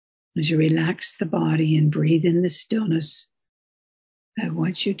 As you relax the body and breathe in the stillness, I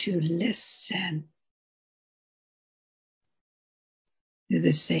want you to listen to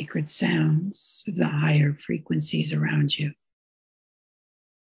the sacred sounds of the higher frequencies around you.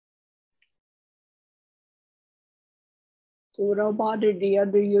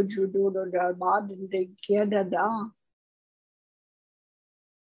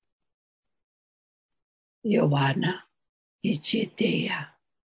 Yowana Ichideya.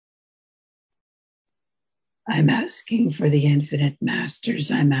 I'm asking for the infinite masters.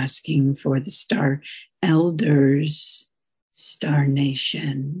 I'm asking for the star elders, star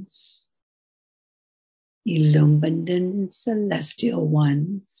nations, illumined celestial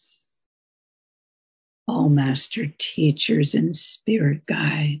ones, all master teachers and spirit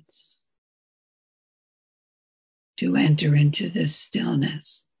guides to enter into this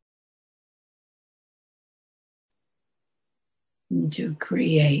stillness and to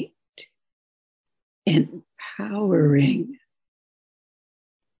create empowering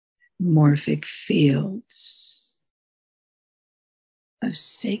morphic fields of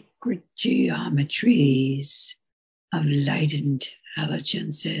sacred geometries of light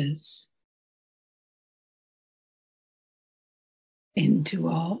intelligences into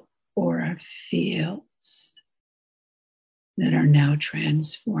all aura fields that are now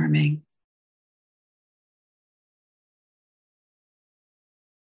transforming.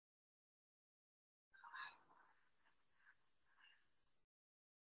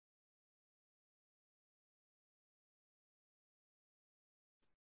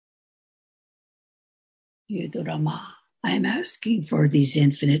 Yudorama, I'm asking for these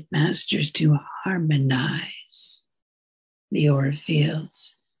infinite masters to harmonize the aura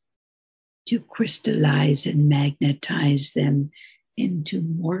fields, to crystallize and magnetize them into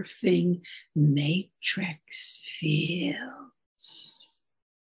morphing matrix fields.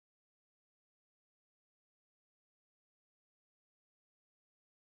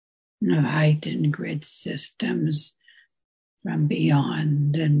 Heightened grid systems from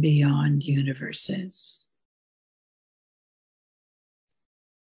beyond and beyond universes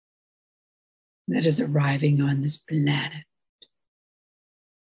that is arriving on this planet,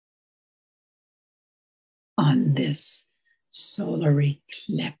 on this solar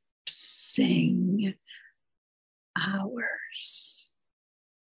eclipsing hours.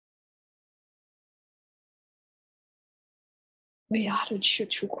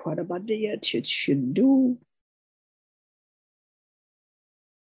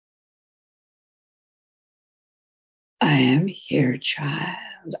 I am here,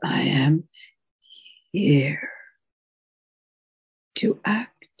 child. I am here to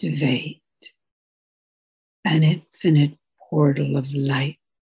activate an infinite portal of light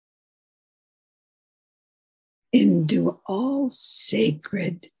into all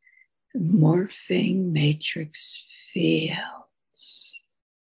sacred morphing matrix fields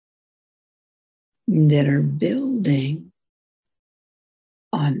that are building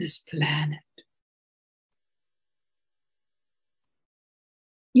on this planet.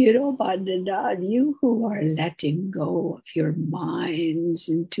 You who are letting go of your minds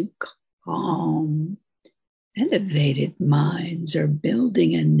into calm, elevated minds are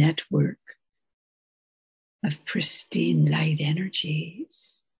building a network of pristine light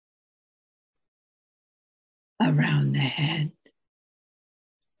energies around the head,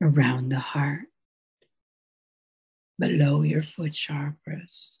 around the heart, below your foot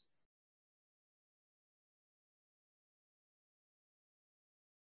chakras.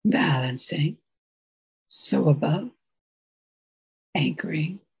 Balancing, so above,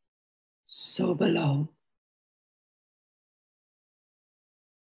 anchoring, so below.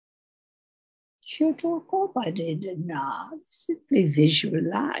 Simply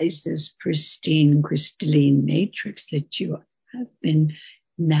visualize this pristine crystalline matrix that you have been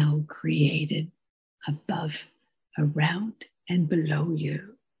now created above, around, and below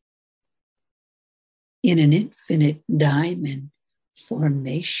you in an infinite diamond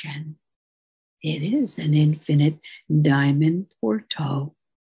formation. It is an infinite diamond portal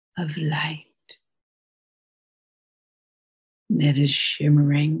of light that is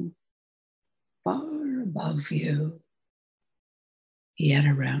shimmering far above you, yet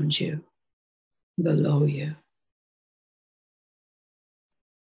around you, below you.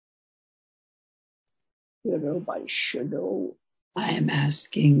 I am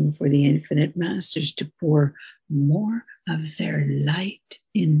asking for the infinite masters to pour more of their light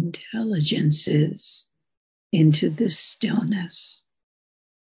intelligences into this stillness.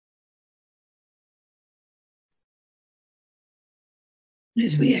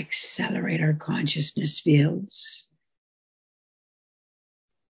 As we accelerate our consciousness fields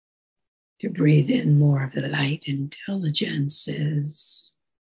to breathe in more of the light intelligences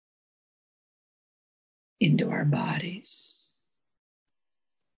into our bodies,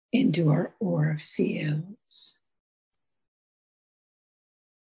 into our aura fields,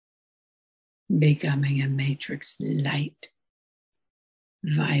 becoming a matrix light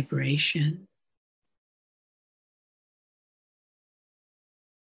vibration.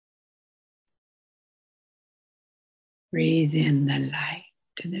 Breathe in the light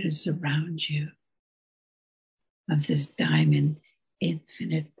that is around you of this diamond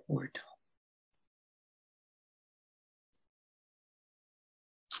infinite portal.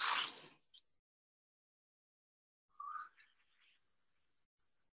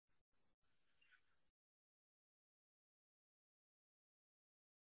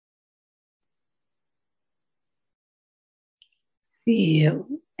 Feel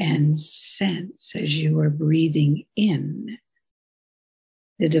and sense as you are breathing in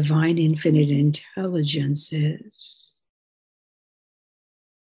the divine infinite intelligences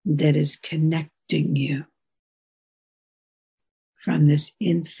that is connecting you from this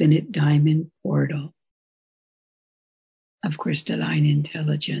infinite diamond portal of crystalline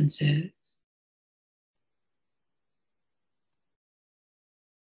intelligences.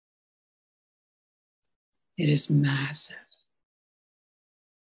 It is massive.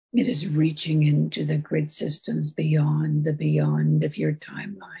 It is reaching into the grid systems beyond the beyond of your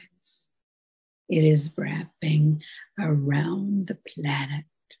timelines. It is wrapping around the planet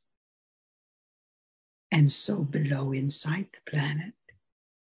and so below inside the planet,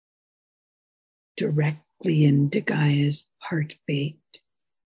 directly into Gaia's heartbeat.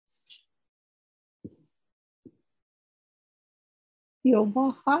 Your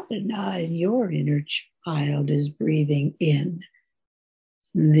Mahadana and your inner child is breathing in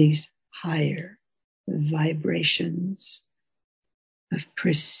these higher vibrations of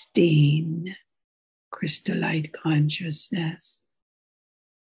pristine crystallite consciousness.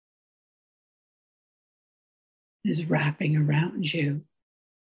 is wrapping around you,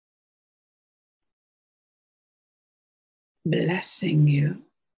 blessing you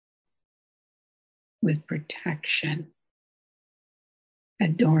with protection,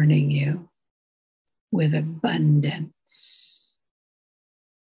 adorning you with abundance,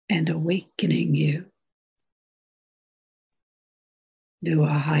 and awakening you to a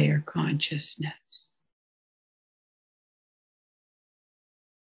higher consciousness.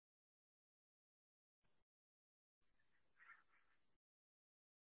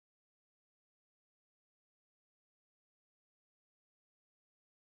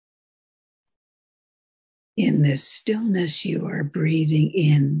 In this stillness, you are breathing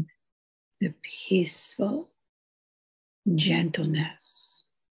in the peaceful gentleness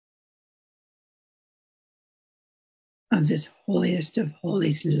of this holiest of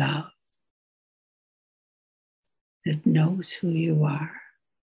holies love that knows who you are,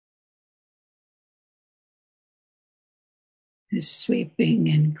 is sweeping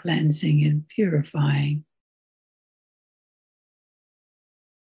and cleansing and purifying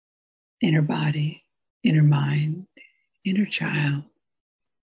inner body, inner mind, inner child,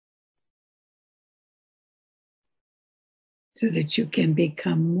 so that you can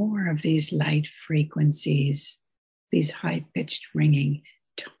become more of these light frequencies, these high-pitched ringing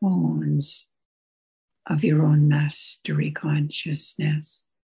tones of your own mastery consciousness.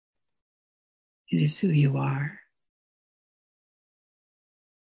 It is who you are.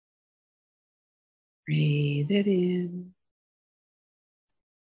 Breathe it in.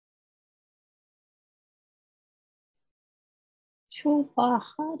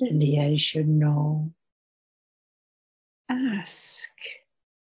 I should know.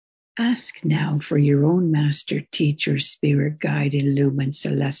 Ask now for your own master, teacher, spirit, guide, illumined,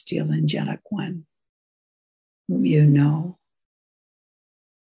 celestial, angelic one, whom you know.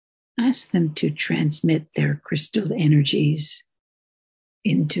 Ask them to transmit their crystal energies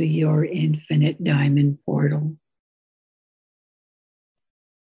into your infinite diamond portal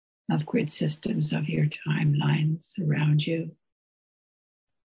of grid systems of your timelines around you.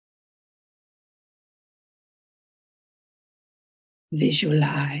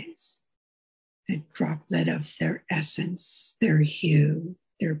 Visualize a droplet of their essence, their hue,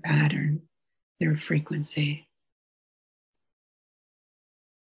 their pattern, their frequency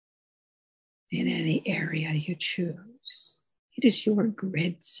in any area you choose. It is your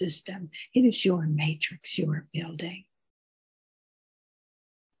grid system. It is your matrix you are building.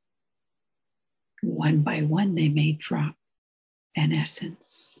 One by one, they may drop an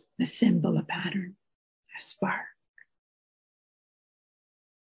essence, a symbol, a pattern, a spark.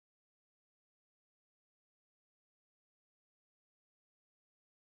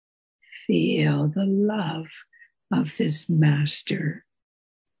 Feel the love of this master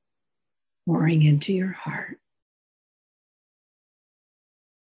pouring into your heart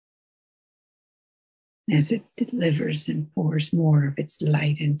as it delivers and pours more of its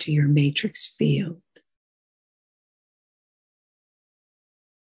light into your matrix field.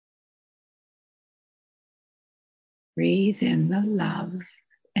 Breathe in the love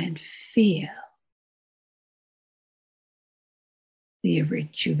and feel the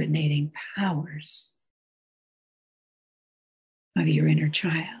rejuvenating powers of your inner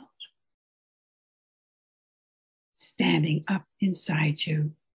child standing up inside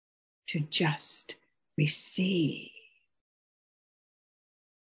you to just receive.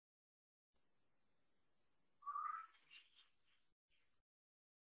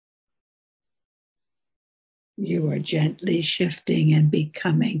 You are gently shifting and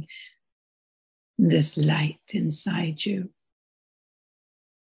becoming this light inside you.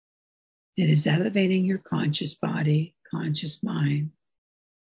 It is elevating your conscious body, conscious mind.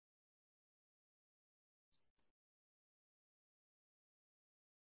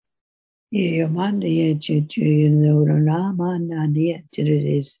 It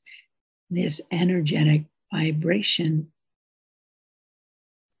is this energetic vibration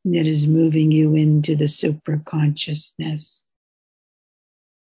that is moving you into the superconsciousness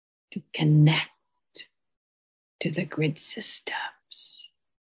to connect to the grid systems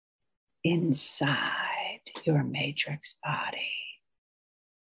inside your matrix body,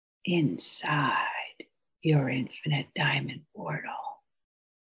 inside your infinite diamond portal.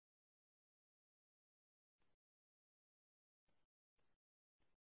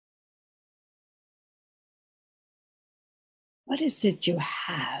 What is it you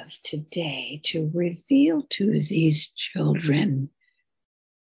have today to reveal to these children,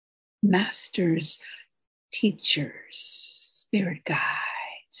 masters, teachers, spirit guides,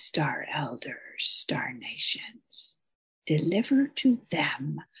 star elders, star nations? Deliver to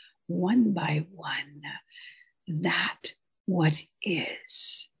them one by one that what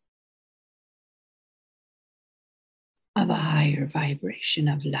is of a higher vibration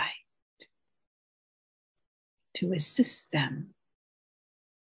of light to assist them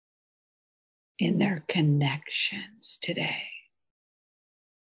in their connections today.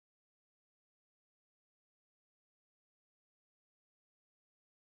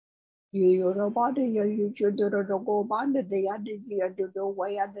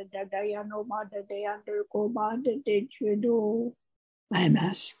 I'm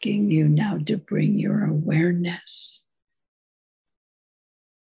asking you now to bring your awareness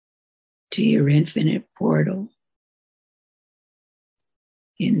to your infinite portal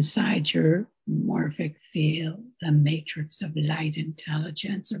inside your morphic field, the matrix of light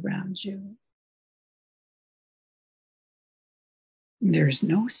intelligence around you. There's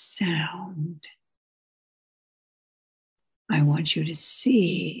no sound. I want you to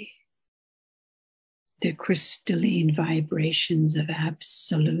see the crystalline vibrations of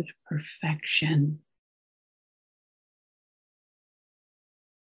absolute perfection,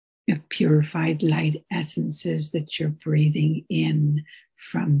 of purified light essences that you're breathing in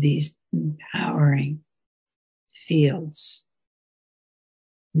from these empowering fields.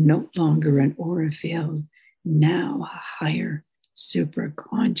 No longer an aura field, now a higher super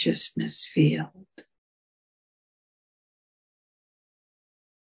consciousness field.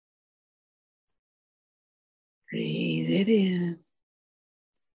 Breathe it in.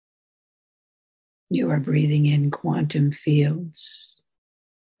 You are breathing in quantum fields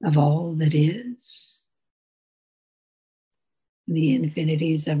of all that is. The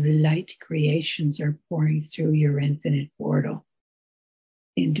infinities of light creations are pouring through your infinite portal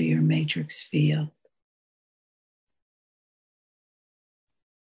into your matrix field.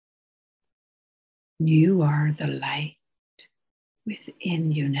 You are the light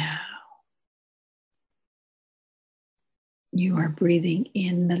within you now. You are breathing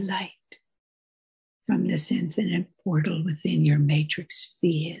in the light from this infinite portal within your matrix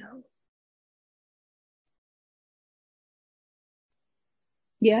field.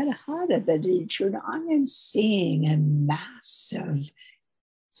 Yet, I am seeing a massive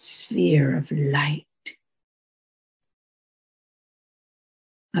sphere of light,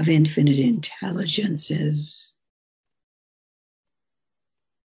 of infinite intelligences,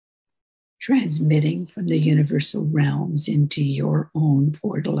 transmitting from the universal realms into your own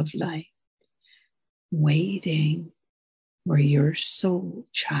portal of light, waiting for your soul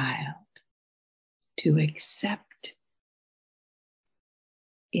child to accept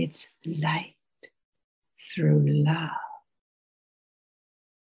its light through love.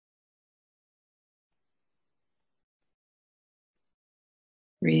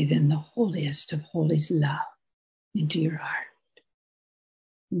 Breathe in the holiest of holies love into your heart,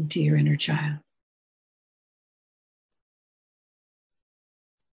 into your inner child.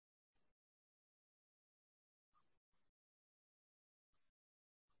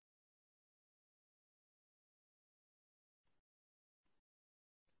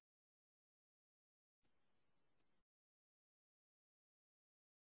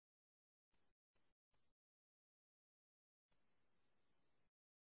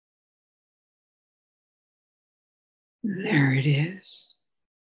 There it is.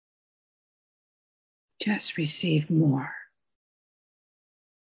 Just receive more.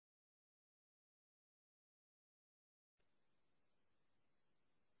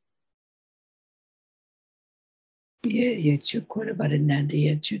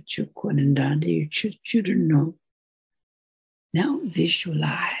 Now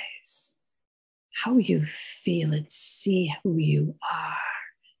visualize how you feel it. See who you are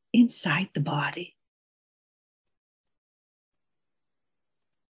inside the body.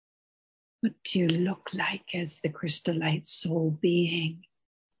 What do you look like as the crystallite soul being?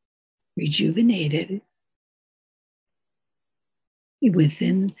 Rejuvenated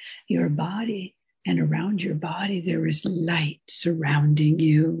within your body and around your body. There is light surrounding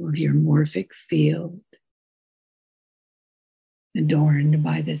you of your morphic field, adorned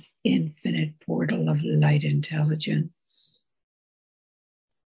by this infinite portal of light intelligence.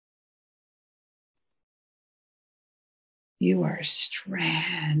 You are a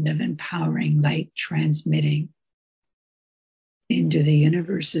strand of empowering light transmitting into the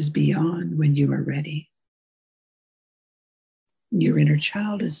universes beyond when you are ready. Your inner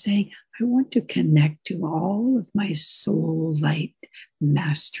child is saying, I want to connect to all of my soul light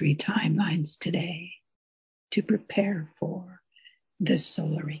mastery timelines today to prepare for the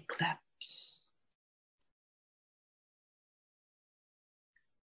solar eclipse.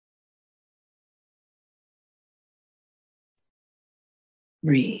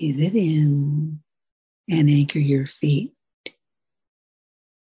 Breathe it in and anchor your feet.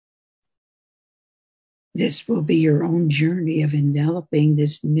 This will be your own journey of enveloping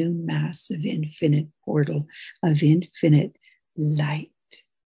this new massive infinite portal of infinite light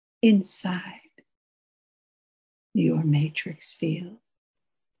inside your matrix field,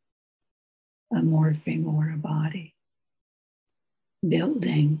 a morphing aura body,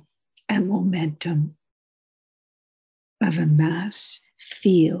 building a momentum of a mass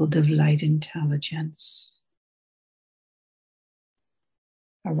field of light intelligence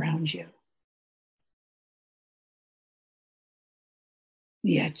around you.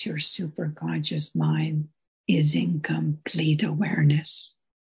 Yet your superconscious mind is in complete awareness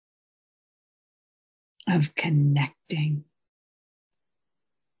of connecting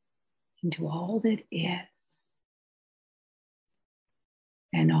into all that is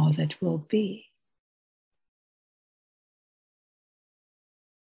and all that will be,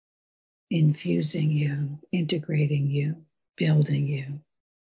 infusing you, integrating you, building you.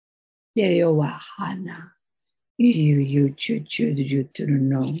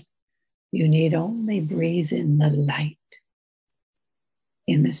 You need only breathe in the light,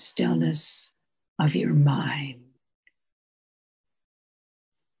 in the stillness of your mind,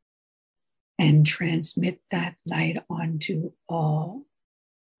 and transmit that light onto all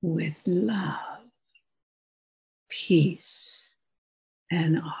with love, peace,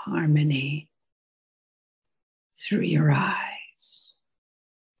 and harmony through your eyes,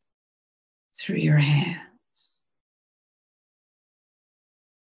 through your hands,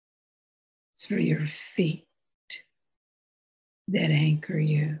 through your feet that anchor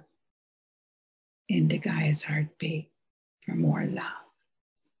you into Gaia's heartbeat for more love.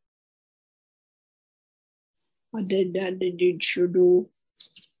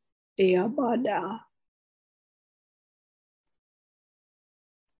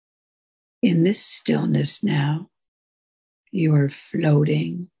 In this stillness now, you are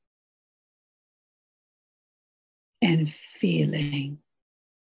floating and feeling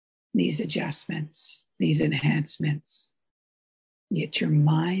these adjustments, these enhancements. Yet your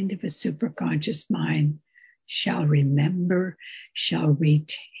mind of a superconscious mind shall remember, shall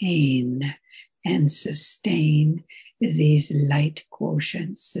retain, and sustain these light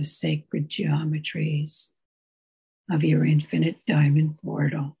quotients of sacred geometries of your infinite diamond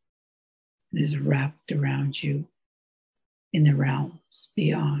portal that is wrapped around you in the realms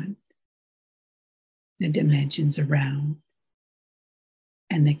beyond, the dimensions around,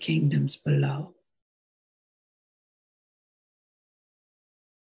 and the kingdoms below.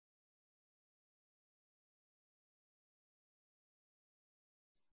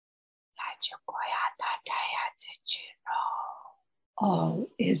 All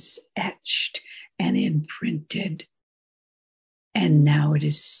is etched and imprinted, and now it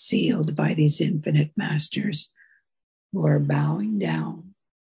is sealed by these infinite masters who are bowing down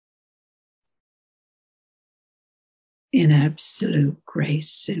in absolute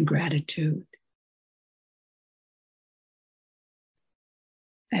grace and gratitude.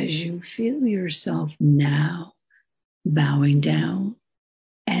 As you feel yourself now bowing down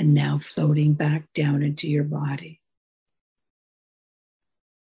and now floating back down into your body,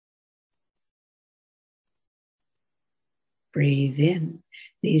 breathe in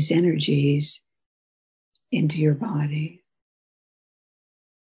these energies into your body.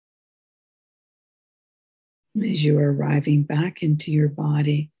 As you are arriving back into your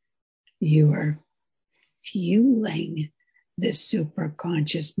body, you are fueling the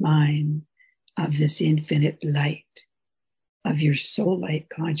superconscious mind of this infinite light, of your soul light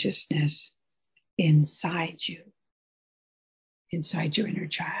consciousness inside you, inside your inner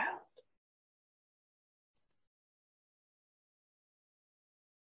child.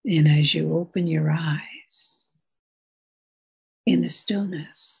 And as you open your eyes in the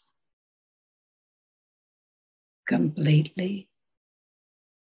stillness, completely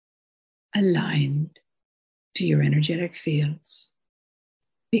aligned to your energetic fields,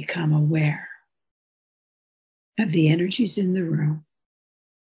 become aware of the energies in the room,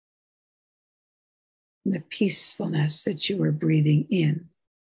 the peacefulness that you are breathing in,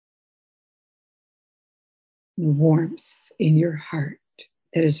 the warmth in your heart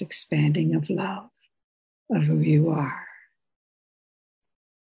that is expanding of love, of who you are,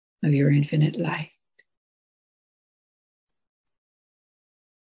 of your infinite light.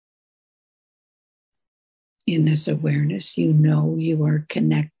 In this awareness, you know you are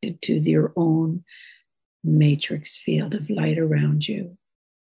connected to your own matrix field of light around you,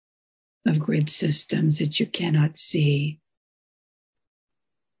 of grid systems that you cannot see,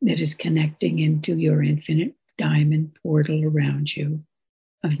 that is connecting into your infinite diamond portal around you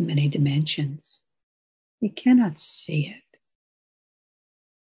of many dimensions. You cannot see it,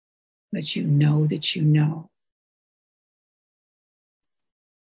 but you know that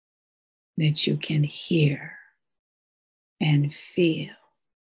you can hear and feel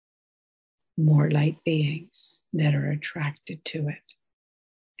more light beings that are attracted to it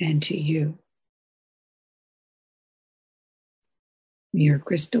and to you. Your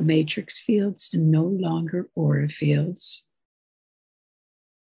crystal matrix fields, no longer aura fields,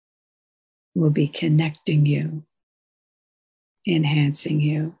 will be connecting you, enhancing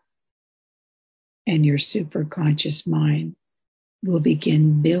you, and your superconscious mind will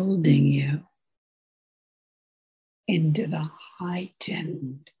begin building you into the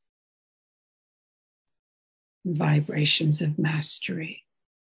heightened vibrations of mastery.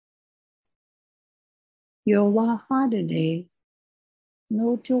 Yowahadane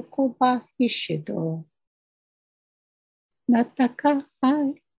no Jokoba Hishido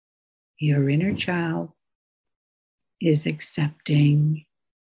Natakahai. Your inner child is accepting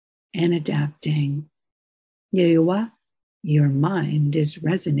and adapting. Yowa, your mind is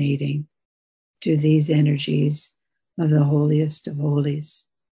resonating to these energies of the holiest of holies,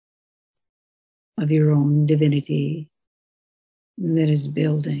 of your own divinity that is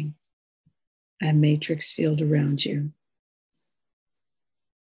building a matrix field around you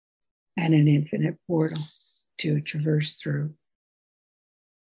and an infinite portal to traverse through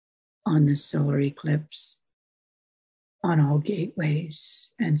on the solar eclipse, on all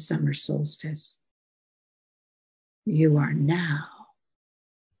gateways and summer solstice. You are now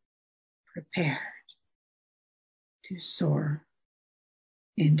prepared to soar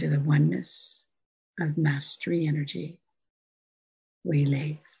into the oneness of mastery energy. We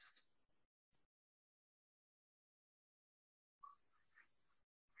leave.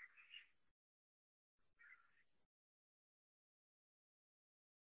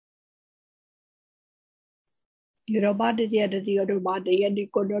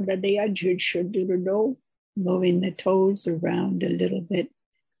 Moving the toes around a little bit,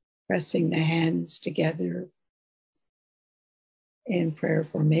 pressing the hands together in prayer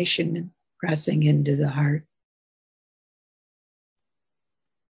formation, pressing into the heart.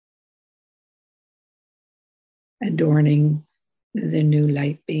 Adorning the new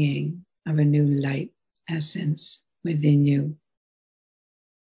light being of a new light essence within you.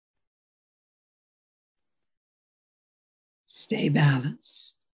 Stay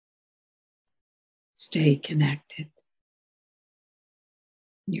balanced. Stay connected.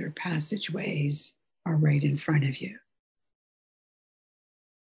 Your passageways are right in front of you.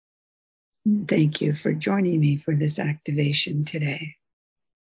 Thank you for joining me for this activation today.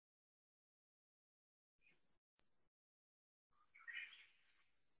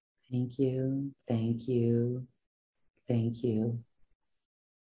 Thank you, thank you, thank you.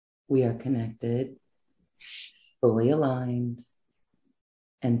 We are connected, fully aligned,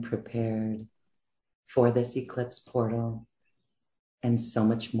 and prepared for this eclipse portal and so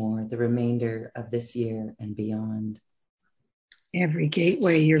much more, the remainder of this year and beyond. Every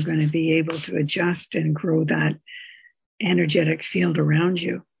gateway, you're going to be able to adjust and grow that energetic field around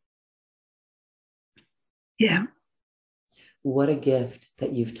you. Yeah. What a gift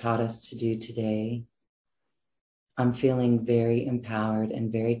that you've taught us to do today. I'm feeling very empowered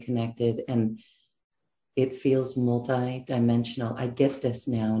and very connected, and it feels multi-dimensional. I get this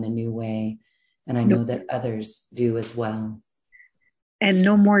now in a new way, and I know that others do as well. And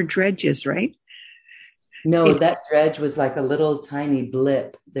no more dredges, right? No, that dredge was like a little tiny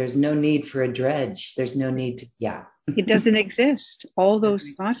blip. There's no need for a dredge. There's no need to, yeah. It doesn't exist. All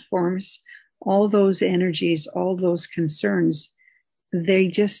those thought forms, all those energies, all those concerns, they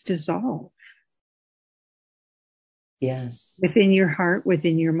just dissolve. Yes. Within your heart,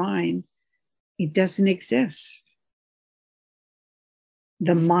 within your mind, it doesn't exist.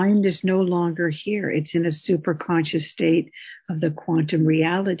 The mind is no longer here. It's in a superconscious state of the quantum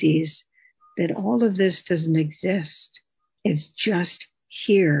realities that all of this doesn't exist. It's just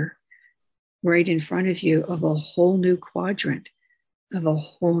here, right in front of you, of a whole new quadrant, of a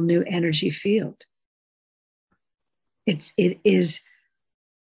whole new energy field. It is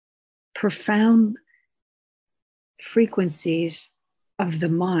profound frequencies of the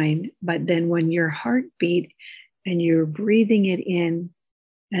mind, but then when your heartbeat and you're breathing it in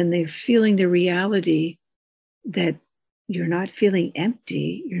and they're feeling the reality that you're not feeling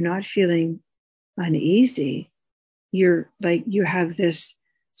empty, you're not feeling uneasy, you're like, you have this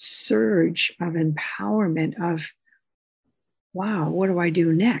surge of empowerment of, wow, what do I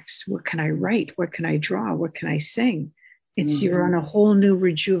do next? What can I write? What can I draw? What can I sing? It's you're on a whole new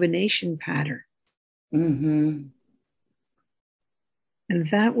rejuvenation pattern. Mm-hmm. And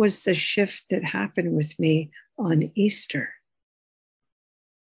that was the shift that happened with me on Easter.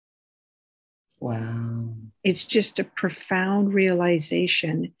 Wow. It's just a profound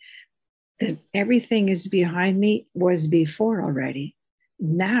realization that everything is behind me was before already.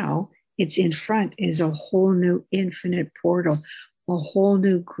 Now it's in front is a whole new infinite portal, a whole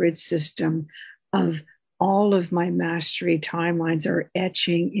new grid system of all of my mastery timelines are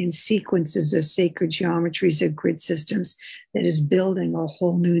etching in sequences of sacred geometries of grid systems that is building a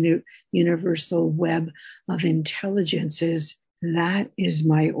whole new universal web of intelligences. That is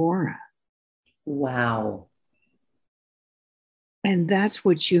my aura. Wow. And that's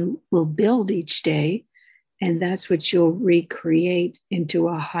what you will build each day. And that's what you'll recreate into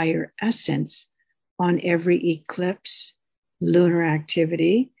a higher essence on every eclipse, lunar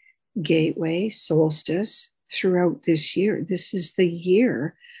activity, gateway, solstice throughout this year. This is the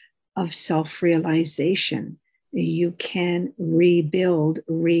year of self-realization. You can rebuild,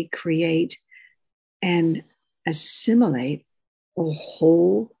 recreate, and assimilate a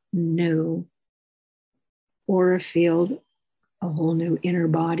whole new aura field, a whole new inner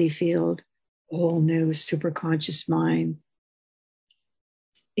body field, a whole new superconscious mind.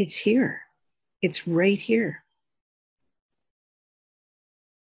 It's here. It's right here.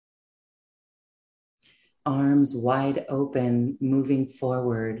 Arms wide open, moving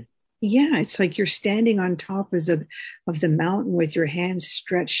forward. Yeah, it's like you're standing on top of the mountain with your hands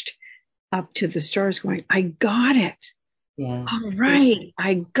stretched up to the stars going, I got it. Yes. All right,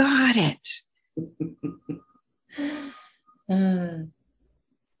 I got it.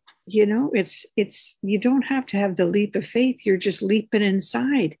 You know, it's you don't have to have the leap of faith. You're just leaping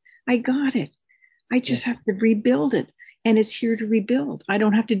inside. I got it. I just have to rebuild it. And it's here to rebuild. I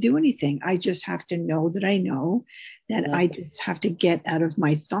don't have to do anything. I just have to know that I know that I just have to get out of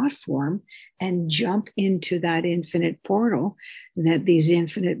my thought form and jump into that infinite portal that these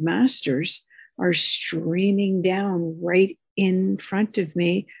infinite masters are streaming down right in front of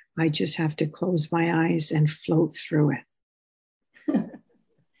me. I just have to close my eyes and float through it.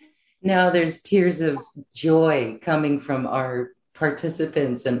 Now there's tears of joy coming from our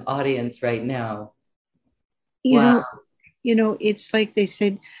participants and audience right now. You know, it's like they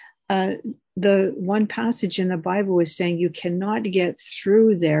said, the one passage in the Bible was saying you cannot get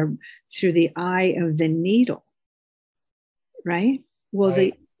through there through the eye of the needle, right? Well,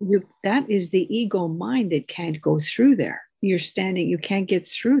 Right. that is the ego mind that can't go through there. You can't get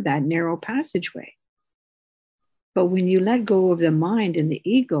through that narrow passageway. But when you let go of the mind and the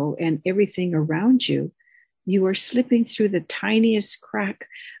ego and everything around you, you are slipping through the tiniest crack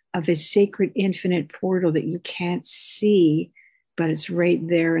of a sacred infinite portal that you can't see, but it's right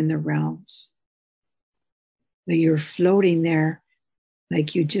there in the realms. But you're floating there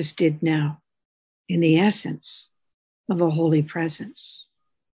like you just did now in the essence of a holy presence.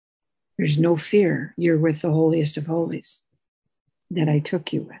 There's no fear. You're with the holiest of holies that I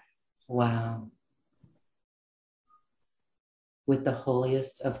took you with. Wow. With the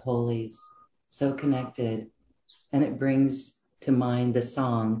holiest of holies, so connected. And it brings to mind the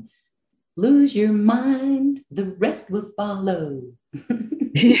song, Lose Your Mind, the rest will follow.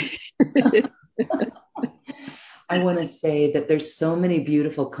 I want to say that there's so many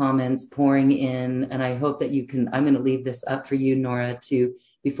beautiful comments pouring in, and I hope that I'm going to leave this up for you, Nora,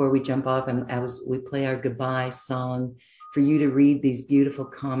 before we jump off and as we play our goodbye song, for you to read these beautiful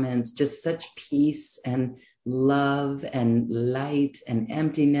comments. Just such peace and love and light and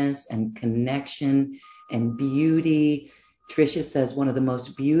emptiness and connection and beauty. Tricia says, one of the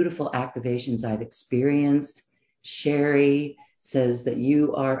most beautiful activations I've experienced. Sherry says that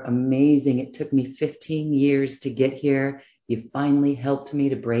you are amazing. It took me 15 years to get here. You finally helped me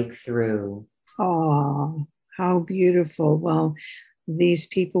to break through. Oh, how beautiful. Well, these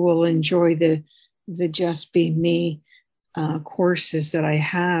people will enjoy the Just Be Me courses that I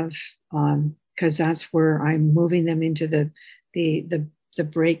have, because that's where I'm moving them into the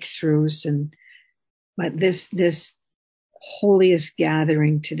breakthroughs. But this holiest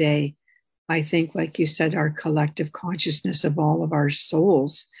gathering today, I think, like you said, our collective consciousness of all of our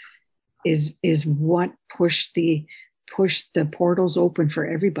souls is what pushed the portals open for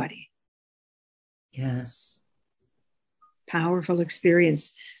everybody. Yes. Powerful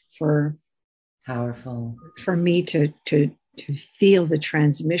experience for me to feel the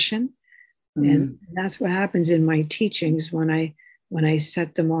transmission. And that's what happens in my teachings when I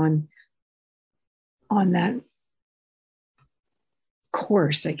set them on that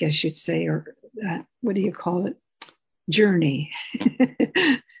course, I guess you'd say, or what do you call it? Journey.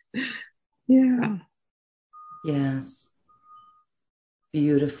 Yeah. Yes.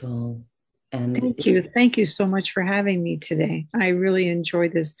 Beautiful. And Thank you. Thank you so much for having me today. I really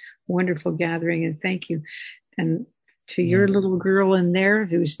enjoyed this wonderful gathering, and thank you. And to your yes. little girl in there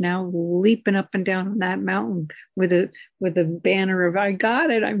who's now leaping up and down on that mountain with a banner of "I got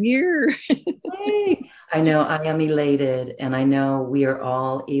it, I'm here." Yay. I know I am elated, and I know we are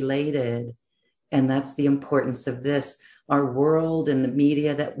all elated. And that's the importance of this. Our world and the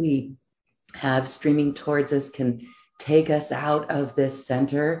media that we have streaming towards us can take us out of this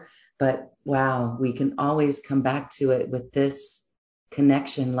center. But wow, we can always come back to it with this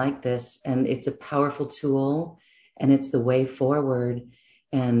connection like this. And it's a powerful tool, and it's the way forward.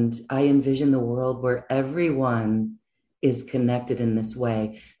 And I envision the world where everyone is connected in this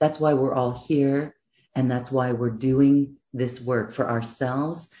way. That's why we're all here. And that's why we're doing this work for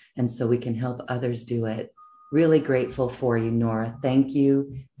ourselves. And so we can help others do it. Really grateful for you, Nora. Thank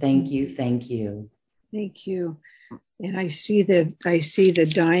you. Thank you. Thank you. Thank you. And I see the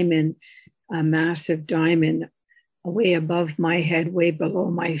diamond, a massive diamond way above my head, way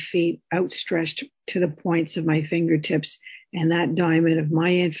below my feet, outstretched to the points of my fingertips. And that diamond of my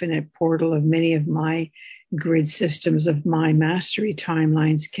infinite portal of many of my grid systems of my mastery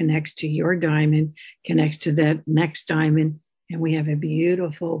timelines connects to your diamond, connects to that next diamond. And we have a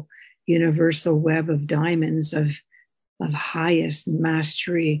beautiful universal web of diamonds of highest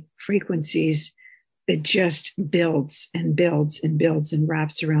mastery frequencies that just builds and builds and builds and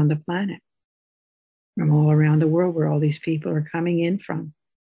wraps around the planet from all around the world where all these people are coming in from.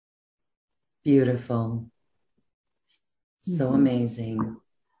 Beautiful. So amazing.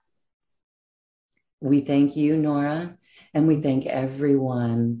 We thank you, Nora, and we thank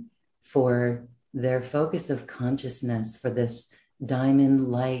everyone for their focus of consciousness for this diamond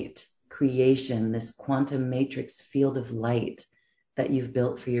light creation, this quantum matrix field of light that you've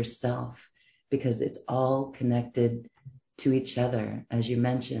built for yourself, because it's all connected to each other, as you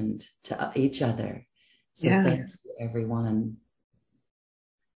mentioned, to each other. So thank you, everyone.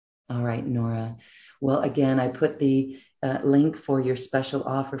 All right, Nora. Well, again, I put the link for your special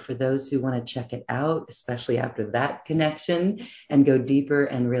offer for those who want to check it out, especially after that connection, and go deeper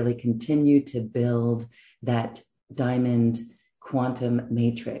and really continue to build that diamond quantum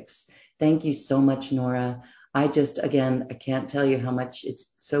matrix. Thank you so much, Nora. I can't tell you how much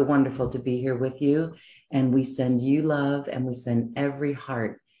it's so wonderful to be here with you. And we send you love, and we send every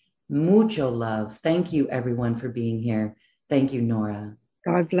heart mucho love. Thank you, everyone, for being here. Thank you, Nora.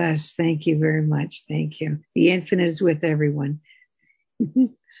 God bless. Thank you very much. Thank you. The infinite is with everyone.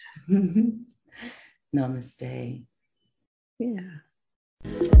 Namaste. Yeah.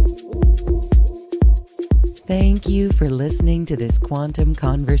 Thank you for listening to this quantum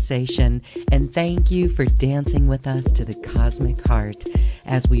conversation, and thank you for dancing with us to the cosmic heart.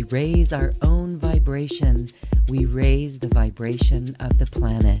 As we raise our own vibration, we raise the vibration of the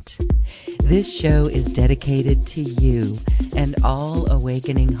planet. This show is dedicated to you and all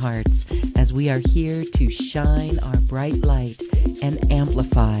awakening hearts, as we are here to shine our bright light and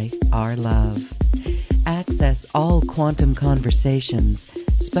amplify our love. Access all quantum conversations,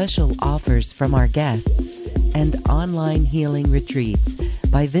 special offers from our guests, and online healing retreats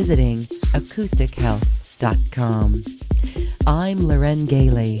by visiting acoustichealth.com. I'm Loren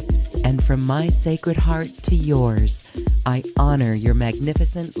Gailey, and from my sacred heart to yours, I honor your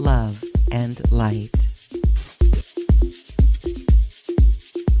magnificent love and light.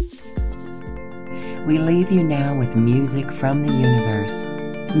 We leave you now with music from the universe.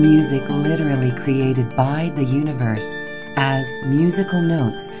 Music literally created by the universe, as musical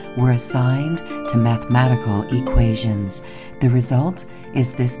notes were assigned to mathematical equations. The result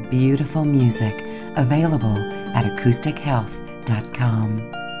is this beautiful music, available at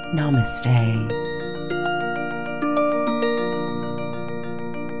acoustichealth.com. Namaste.